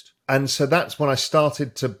the most. And so that's when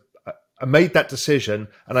I made that decision,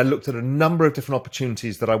 and I looked at a number of different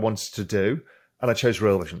opportunities that I wanted to do, and I chose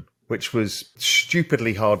Real Vision, which was a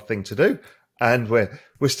stupidly hard thing to do. And we're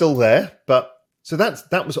still there, but so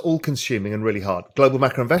that was all consuming and really hard. Global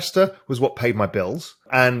Macro Investor was what paid my bills.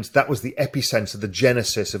 And that was the epicenter, the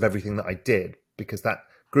genesis of everything that I did, because that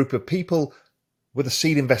group of people were the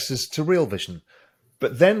seed investors to Real Vision.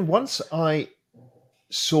 But then once I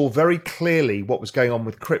saw very clearly what was going on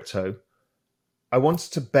with crypto, I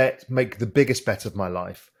wanted to make the biggest bet of my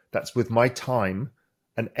life. That's with my time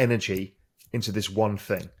and energy into this one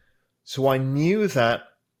thing. So I knew that,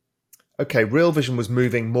 okay, Real Vision was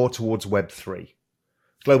moving more towards Web3.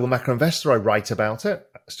 Global Macro Investor, I write about it.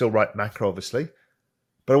 I still write macro, obviously.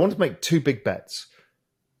 But I wanted to make two big bets.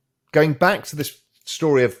 Going back to this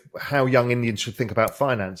story of how young Indians should think about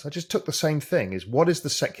finance, I just took the same thing. What is the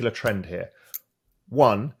secular trend here?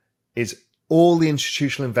 One is all the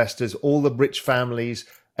institutional investors, all the rich families,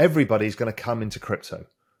 everybody's going to come into crypto.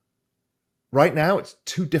 Right now, it's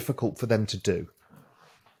too difficult for them to do.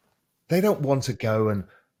 They don't want to go and,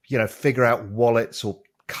 figure out wallets or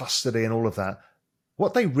custody and all of that.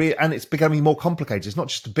 And it's becoming more complicated. It's not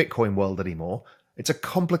just a Bitcoin world anymore. It's a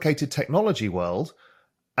complicated technology world.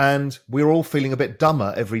 And we're all feeling a bit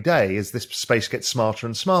dumber every day as this space gets smarter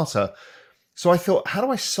and smarter. So I thought, how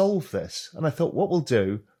do I solve this? And I thought, what we'll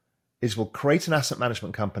do is we'll create an asset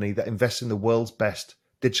management company that invests in the world's best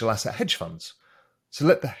digital asset hedge funds. So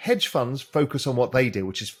let the hedge funds focus on what they do,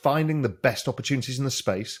 which is finding the best opportunities in the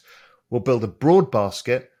space. We'll build a broad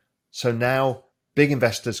basket. So now big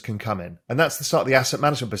investors can come in. And that's the start of the asset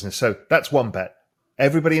management business. So that's one bet.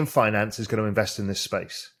 Everybody in finance is going to invest in this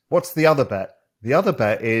space. What's the other bet? The other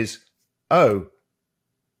bet is,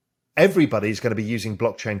 everybody's going to be using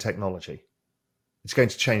blockchain technology. It's going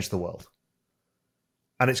to change the world.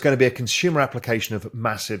 And it's going to be a consumer application of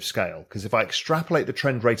massive scale. Because if I extrapolate the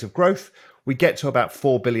trend rate of growth, we get to about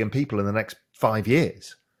 4 billion people in the next 5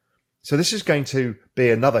 years. So this is going to be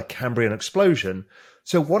another Cambrian explosion.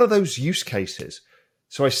 So what are those use cases?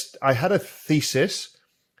 So I had a thesis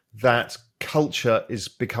that culture is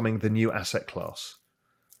becoming the new asset class.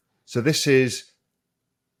 So this is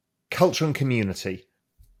culture and community.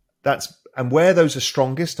 And where those are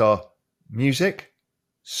strongest are music,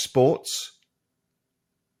 sports,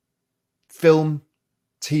 film,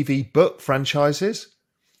 TV, book franchises,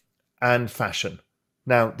 and fashion.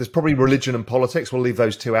 Now, there's probably religion and politics. We'll leave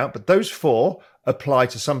those two out. But those four apply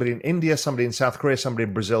to somebody in India, somebody in South Korea, somebody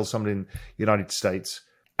in Brazil, somebody in the United States.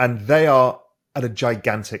 And they are at a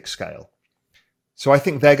gigantic scale. So I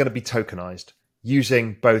think they're going to be tokenized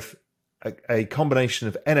using both a combination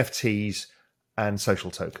of NFTs and social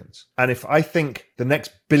tokens. And if I think the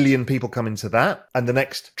next billion people come into that and the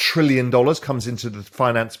next $1 trillion comes into the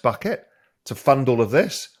finance bucket to fund all of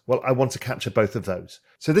this, well, I want to capture both of those.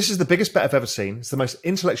 So this is the biggest bet I've ever seen. It's the most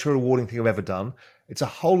intellectually rewarding thing I've ever done. It's a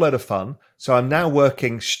whole load of fun. So I'm now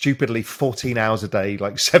working stupidly 14 hours a day,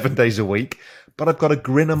 like 7 days a week, but I've got a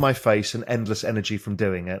grin on my face and endless energy from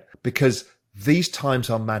doing it because these times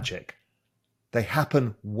are magic. They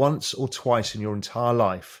happen once or twice in your entire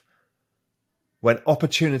life when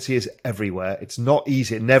opportunity is everywhere. It's not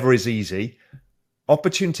easy. It never is easy.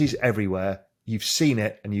 Opportunity is everywhere. You've seen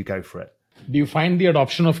it and you go for it. Do you find the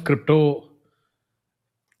adoption of crypto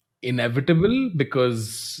inevitable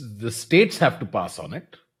because the states have to pass on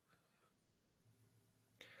it?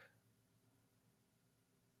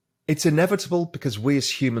 It's inevitable because we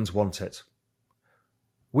as humans want it.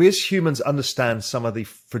 We as humans understand some of the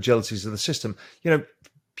fragilities of the system.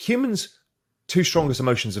 Humans' two strongest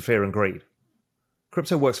emotions are fear and greed.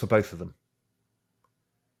 Crypto works for both of them.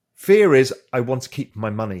 Fear is, I want to keep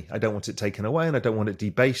my money. I don't want it taken away and I don't want it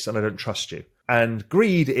debased and I don't trust you. And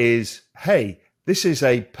greed is, hey, this is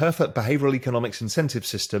a perfect behavioral economics incentive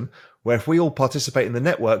system where if we all participate in the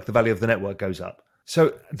network, the value of the network goes up.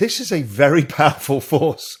 So this is a very powerful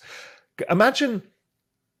force. Imagine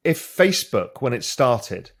if Facebook, when it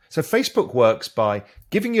started, so Facebook works by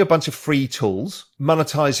giving you a bunch of free tools,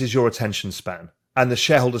 monetizes your attention span, and the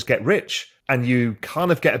shareholders get rich and you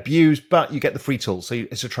kind of get abused, but you get the free tools. So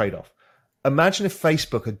it's a trade-off. Imagine if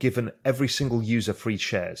Facebook had given every single user free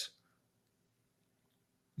shares.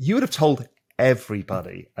 You would have told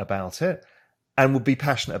everybody about it and would be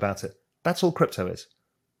passionate about it. That's all crypto is.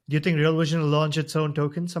 Do you think Real Vision will launch its own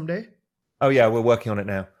token someday? Oh, yeah, we're working on it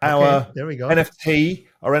now. Okay, there we go. Our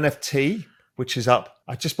NFT, which is up,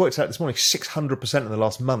 I just worked out this morning, 600% in the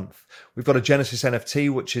last month. We've got a Genesis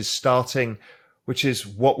NFT, which is starting, which is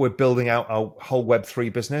what we're building out our whole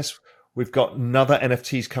Web3 business. We've got another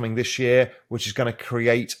NFTs coming this year, which is going to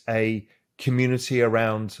create a community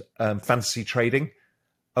around fantasy trading,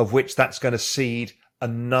 of which that's going to seed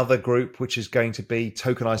another group, which is going to be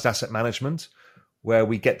tokenized asset management, where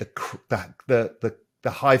we get the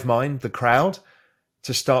hive mind, the crowd,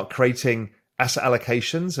 to start creating asset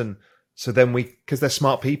allocations. And so then because they're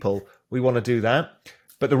smart people, we want to do that.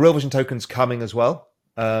 But the Real Vision token's coming as well.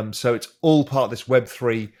 So it's all part of this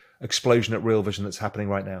Web3 explosion at Real Vision that's happening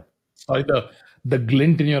right now. Sorry, the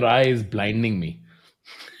glint in your eye is blinding me.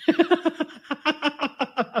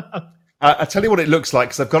 I'll tell you what it looks like,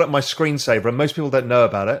 because I've got it on my screensaver and most people don't know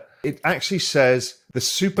about it. It actually says the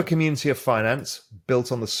super community of finance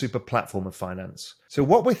built on the super platform of finance. So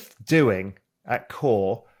what we're doing at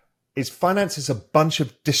core is finance is a bunch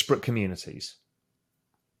of disparate communities.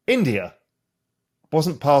 India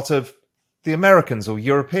wasn't part of the Americans or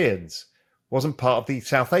Europeans, wasn't part of the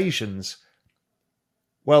South Asians.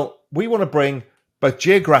 Well, we want to bring both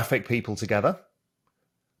geographic people together,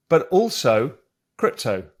 but also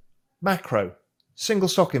crypto, macro, single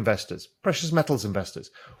stock investors, precious metals investors.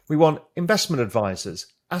 We want investment advisors,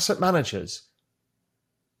 asset managers,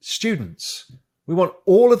 students. We want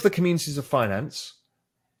all of the communities of finance,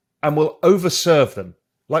 and we'll overserve them.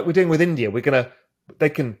 Like we're doing with India, they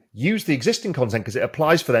can use the existing content because it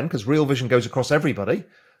applies for them, because Real Vision goes across everybody,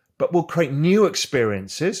 but we'll create new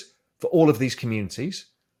experiences for all of these communities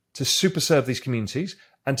to super serve these communities.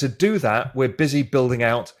 And to do that, we're busy building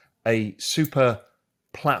out a super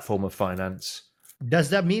platform of finance. Does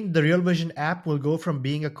that mean the Real Vision app will go from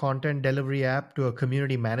being a content delivery app to a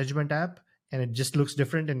community management app, and it just looks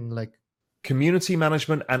different in like community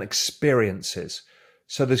management and experiences?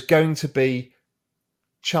 So there's going to be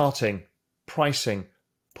charting, pricing,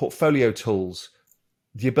 portfolio tools,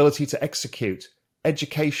 the ability to execute,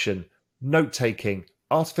 education, note-taking,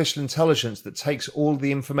 artificial intelligence that takes all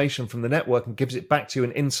the information from the network and gives it back to you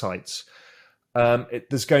in insights.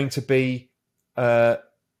 There's going to be a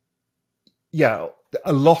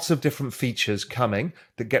lot of different features coming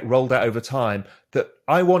that get rolled out over time, that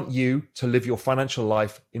I want you to live your financial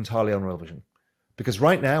life entirely on Real Vision. Because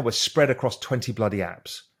right now we're spread across 20 bloody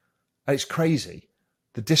apps. And it's crazy.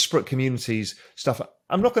 The disparate communities stuff.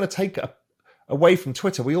 I'm not going to take away from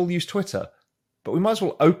Twitter. We all use Twitter, but we might as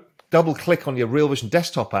well double click on your Real Vision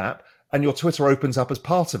desktop app and your Twitter opens up as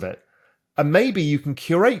part of it. And maybe you can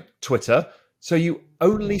curate Twitter so you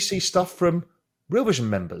only see stuff from Real Vision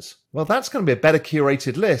members. Well, that's going to be a better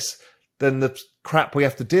curated list than the crap we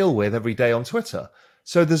have to deal with every day on Twitter.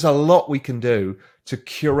 So there's a lot we can do to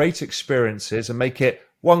curate experiences and make it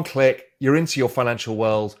one click, you're into your financial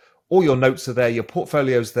world, all your notes are there, your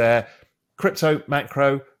portfolio's there, crypto,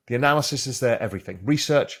 macro, the analysis is there, everything.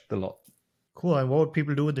 Research, the lot. Cool. And what would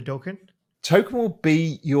people do with the token? Token will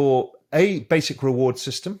be your basic reward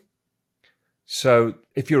system. So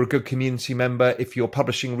if you're a good community member, if you're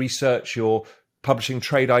publishing research, you're publishing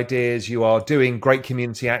trade ideas, you are doing great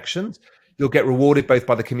community actions, you'll get rewarded both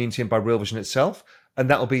by the community and by Real Vision itself. And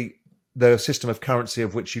that will be the system of currency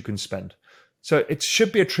of which you can spend. So it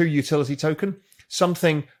should be a true utility token,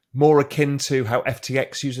 something more akin to how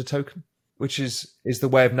FTX use a token, which is the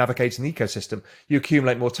way of navigating the ecosystem. You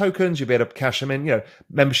accumulate more tokens, you'll be able to cash them in,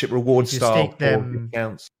 membership reward If you style stake them,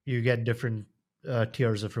 accounts. You get different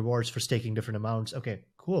tiers of rewards for staking different amounts. Okay,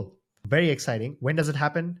 cool. Very exciting. When does it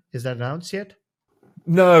happen? Is that announced yet?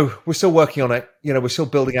 No, we're still working on it. We're still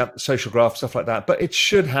building out the social graph, stuff like that. But it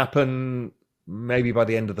should happen maybe by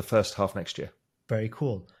the end of the first half next year. Very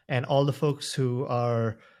cool. And all the folks who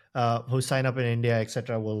are who sign up in India,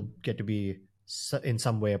 etc., will get to be in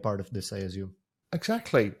some way a part of this, I assume.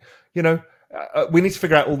 Exactly. We need to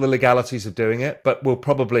figure out all the legalities of doing it, but we'll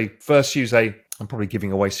probably first use I'm probably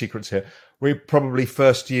giving away secrets here. We've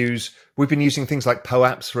been using things like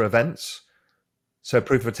POAPs for events. So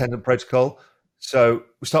proof of attendance protocol. So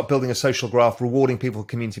we start building a social graph, rewarding people for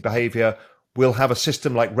community behavior. We'll have a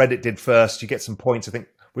system like Reddit did first. You get some points. I think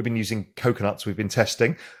we've been using coconuts. We've been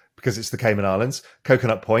testing because it's the Cayman Islands,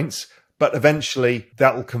 coconut points. But eventually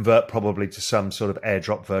that will convert probably to some sort of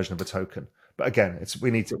airdrop version of a token. But again,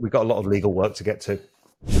 we've got a lot of legal work to get to.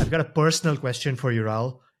 I've got a personal question for you,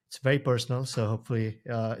 Raoul. It's very personal, so hopefully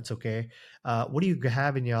it's okay. What do you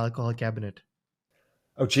have in your alcohol cabinet?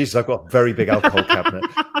 Oh, Jesus, I've got a very big alcohol cabinet.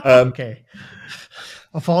 Okay.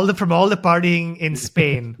 From all the partying in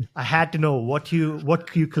Spain, I had to know what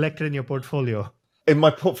you collected in your portfolio. In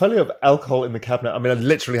my portfolio of alcohol in the cabinet, I mean, I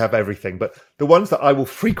literally have everything, but the ones that I will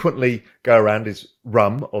frequently go around is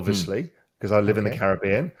rum, obviously, because I live in the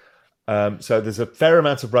Caribbean. So there's a fair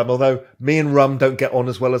amount of rum, although me and rum don't get on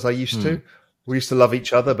as well as I used to. We used to love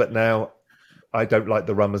each other, but now I don't like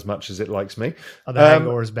the rum as much as it likes me. Oh, the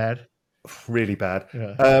hangover is bad. Really bad.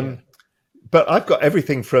 Yeah. But I've got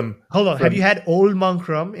everything from... Hold on. Have you had Old Monk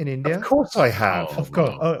rum in India? Of course I have. Of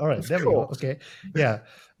course. Oh, all right. There we go. Okay. Yeah.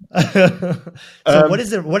 What is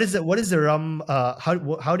the rum?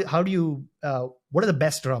 How do you? What are the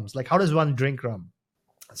best rums? Like, how does one drink rum?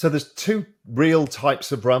 So there's two real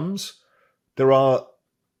types of rums. Firstly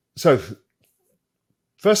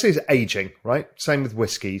is aging, right? Same with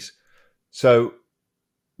whiskies. So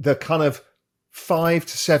the kind of 5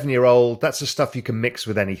 to 7 year old, that's the stuff you can mix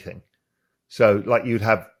with anything. So like you'd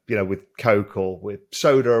have, with Coke or with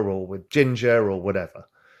soda or with ginger or whatever.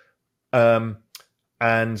 And,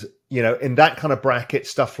 in that kind of bracket,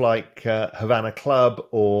 stuff like Havana Club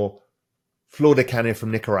or Flor de Caña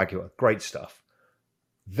from Nicaragua, great stuff.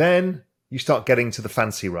 Then you start getting to the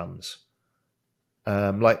fancy rums.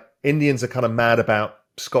 Like Indians are kind of mad about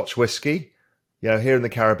Scotch whiskey. Here in the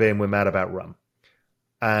Caribbean, we're mad about rum.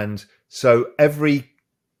 And so every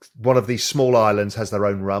one of these small islands has their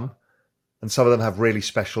own rum. And some of them have really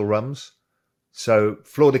special rums. So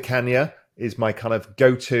Flor de Caña is my kind of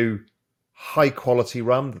go-to high quality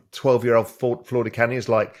rum. The 12-year-old Flor de Caña is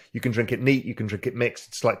like, you can drink it neat, you can drink it mixed.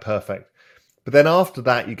 It's like perfect. But then after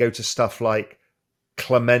that, you go to stuff like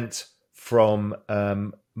Clement from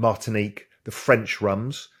Martinique, the French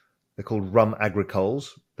rums. They're called rum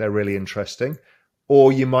agricoles. They're really interesting.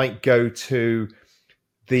 Or you might go to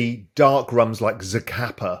the dark rums like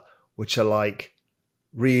Zacapa, which are like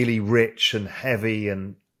really rich and heavy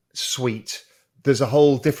and sweet. There's a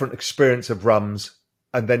whole different experience of rums.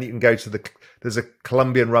 And then you can go to there's a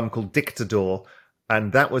Colombian rum called Dictador,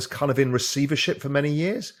 and that was kind of in receivership for many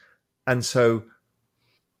years. And so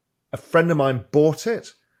a friend of mine bought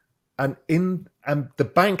it, and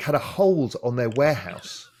the bank had a hold on their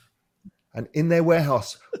warehouse. And in their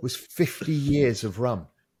warehouse was 50 years of rum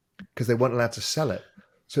because they weren't allowed to sell it.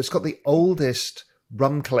 So it's got the oldest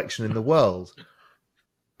rum collection in the world.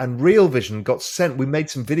 And Real Vision we made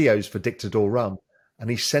some videos for Dictador rum, and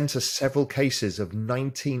he sent us several cases of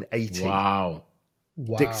 1980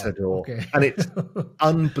 Dictador. Okay. And it's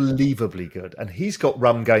unbelievably good. And he's got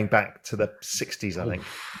rum going back to the 60s, I think.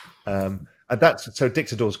 And so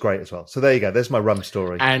Dictador's great as well. So there you go. There's my rum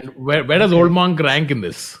story. And where does Old Monk rank in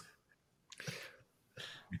this?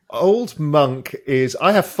 Old Monk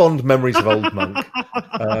I have fond memories of Old Monk.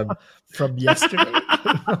 From yesterday?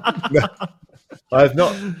 I have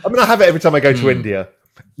not. I have it every time I go to India.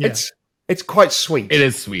 Yeah. It's quite sweet. It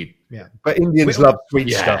is sweet. Yeah. But Indians love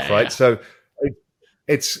sweet stuff, right? Yeah. So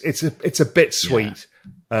it's a bit sweet.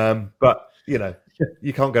 Yeah. But you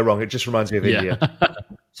can't go wrong. It just reminds me of India.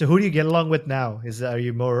 So who do you get along with now? Are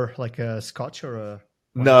you more like a Scotch or a...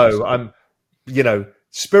 No, I'm,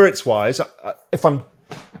 spirits wise, if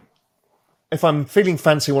I'm feeling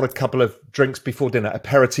fancy, want a couple of drinks before dinner,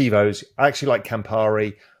 aperitivos, I actually like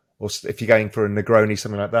Campari, or if you're going for a Negroni,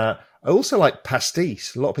 something like that. I also like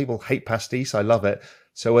pastis. A lot of people hate pastis. I love it.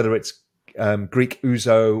 So whether it's Greek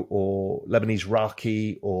ouzo or Lebanese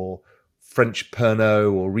raki or French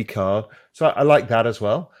Pernod or Ricard. So I like that as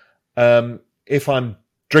well. If I'm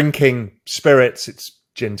drinking spirits, it's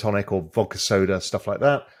gin tonic or vodka soda, stuff like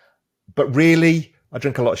that. But really, I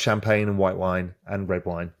drink a lot of champagne and white wine and red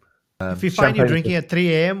wine. If you find you drinking at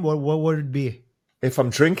 3 a.m., what would it be? If I'm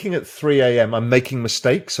drinking at 3 a.m., I'm making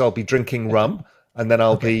mistakes. So I'll be drinking rum and then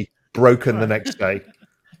I'll be broken the next day.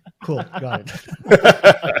 Cool. Got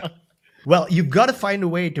it. Well, you've got to find a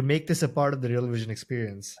way to make this a part of the Real Vision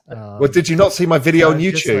experience. Well, did you not see my video on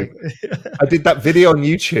YouTube? I did that video on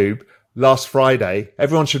YouTube last Friday.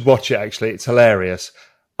 Everyone should watch it, actually. It's hilarious.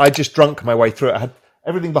 I just drunk my way through it. I had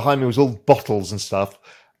everything behind me was all bottles and stuff.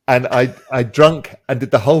 And I drunk and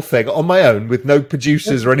did the whole thing on my own with no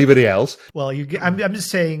producers or anybody else. Well, I'm just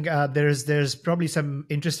saying there's probably some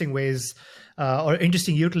interesting ways or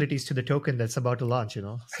interesting utilities to the token that's about to launch,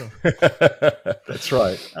 So that's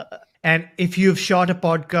right. And if you've shot a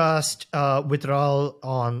podcast with Raoul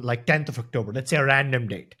on like 10th of October, let's say a random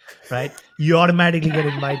date, right? You automatically get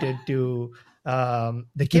invited to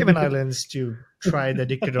the Cayman Islands to try the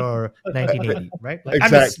Dictador 1980, right? Like,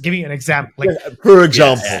 exactly. I'm just giving you an example. Like, for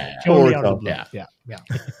example. Yeah.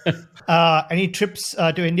 Any trips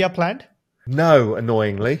to India planned? No,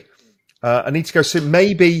 annoyingly. I need to go see,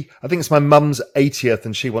 maybe, I think it's my mum's 80th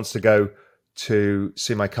and she wants to go to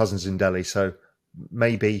see my cousins in Delhi. So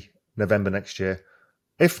maybe November next year.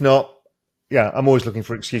 If not, I'm always looking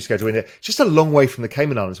for an excuse to go to India. It's just a long way from the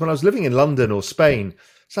Cayman Islands. When I was living in London or Spain,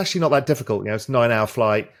 it's actually not that difficult. It's a 9-hour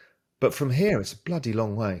flight. But from here, it's a bloody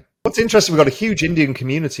long way. What's interesting, we've got a huge Indian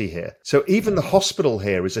community here. So even the hospital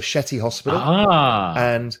here is a Shetty hospital.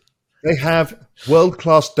 And they have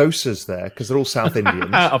world-class dosas there because they're all South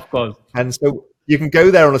Indians. Of course. And so You can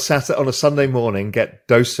go there on a Sunday morning, get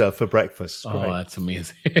dosa for breakfast. Oh, that's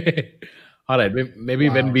amazing. All right, maybe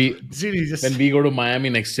when we go to Miami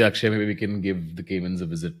next year, Akshay, maybe we can give the Caymans a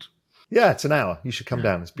visit. Yeah, it's an hour. You should come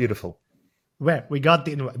down. It's beautiful. Where we got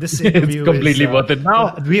this interview it's completely worth it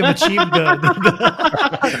now. We have achieved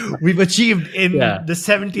we've achieved in the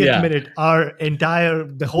 70th minute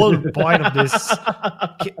the whole point of this,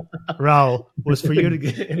 Raoul, was for you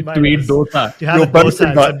to invite to eat dosa. You're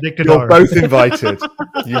both invited.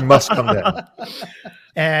 You must come down.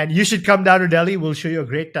 And you should come down to Delhi. We'll show you a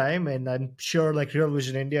great time, and I'm sure like Real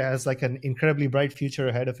Vision India has like an incredibly bright future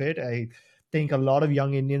ahead of it. I think a lot of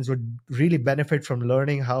young Indians would really benefit from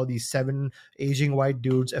learning how these 7 aging white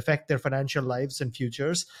dudes affect their financial lives and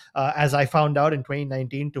futures, as I found out in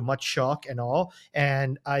 2019, to much shock and awe.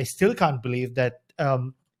 And I still can't believe that a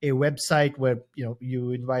website where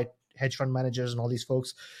you invite hedge fund managers and all these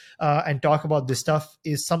folks and talk about this stuff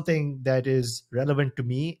is something that is relevant to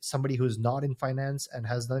me, somebody who's not in finance and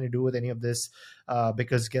has nothing to do with any of this,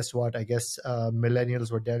 because guess what? I guess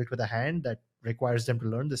millennials were dealt with a hand that requires them to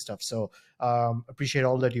learn this stuff. So appreciate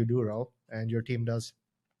all that you do, Raoul, and your team does.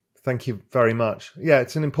 Thank you very much. Yeah,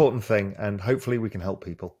 it's an important thing, and hopefully we can help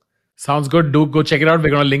people. Sounds good. Do go check it out. We're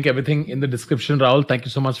going to link everything in the description. Raoul, thank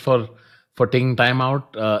you so much for taking time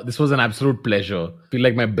out. This was an absolute pleasure. I feel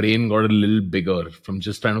like my brain got a little bigger from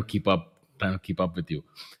just trying to keep up with you.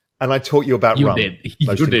 And I taught you about rum.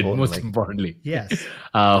 You did, most importantly. Yes.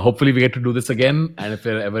 Hopefully we get to do this again. And if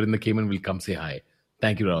we're ever in the Cayman, we'll come say hi.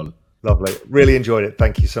 Thank you, Raoul. Lovely. Really enjoyed it.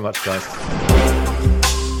 Thank you so much, guys.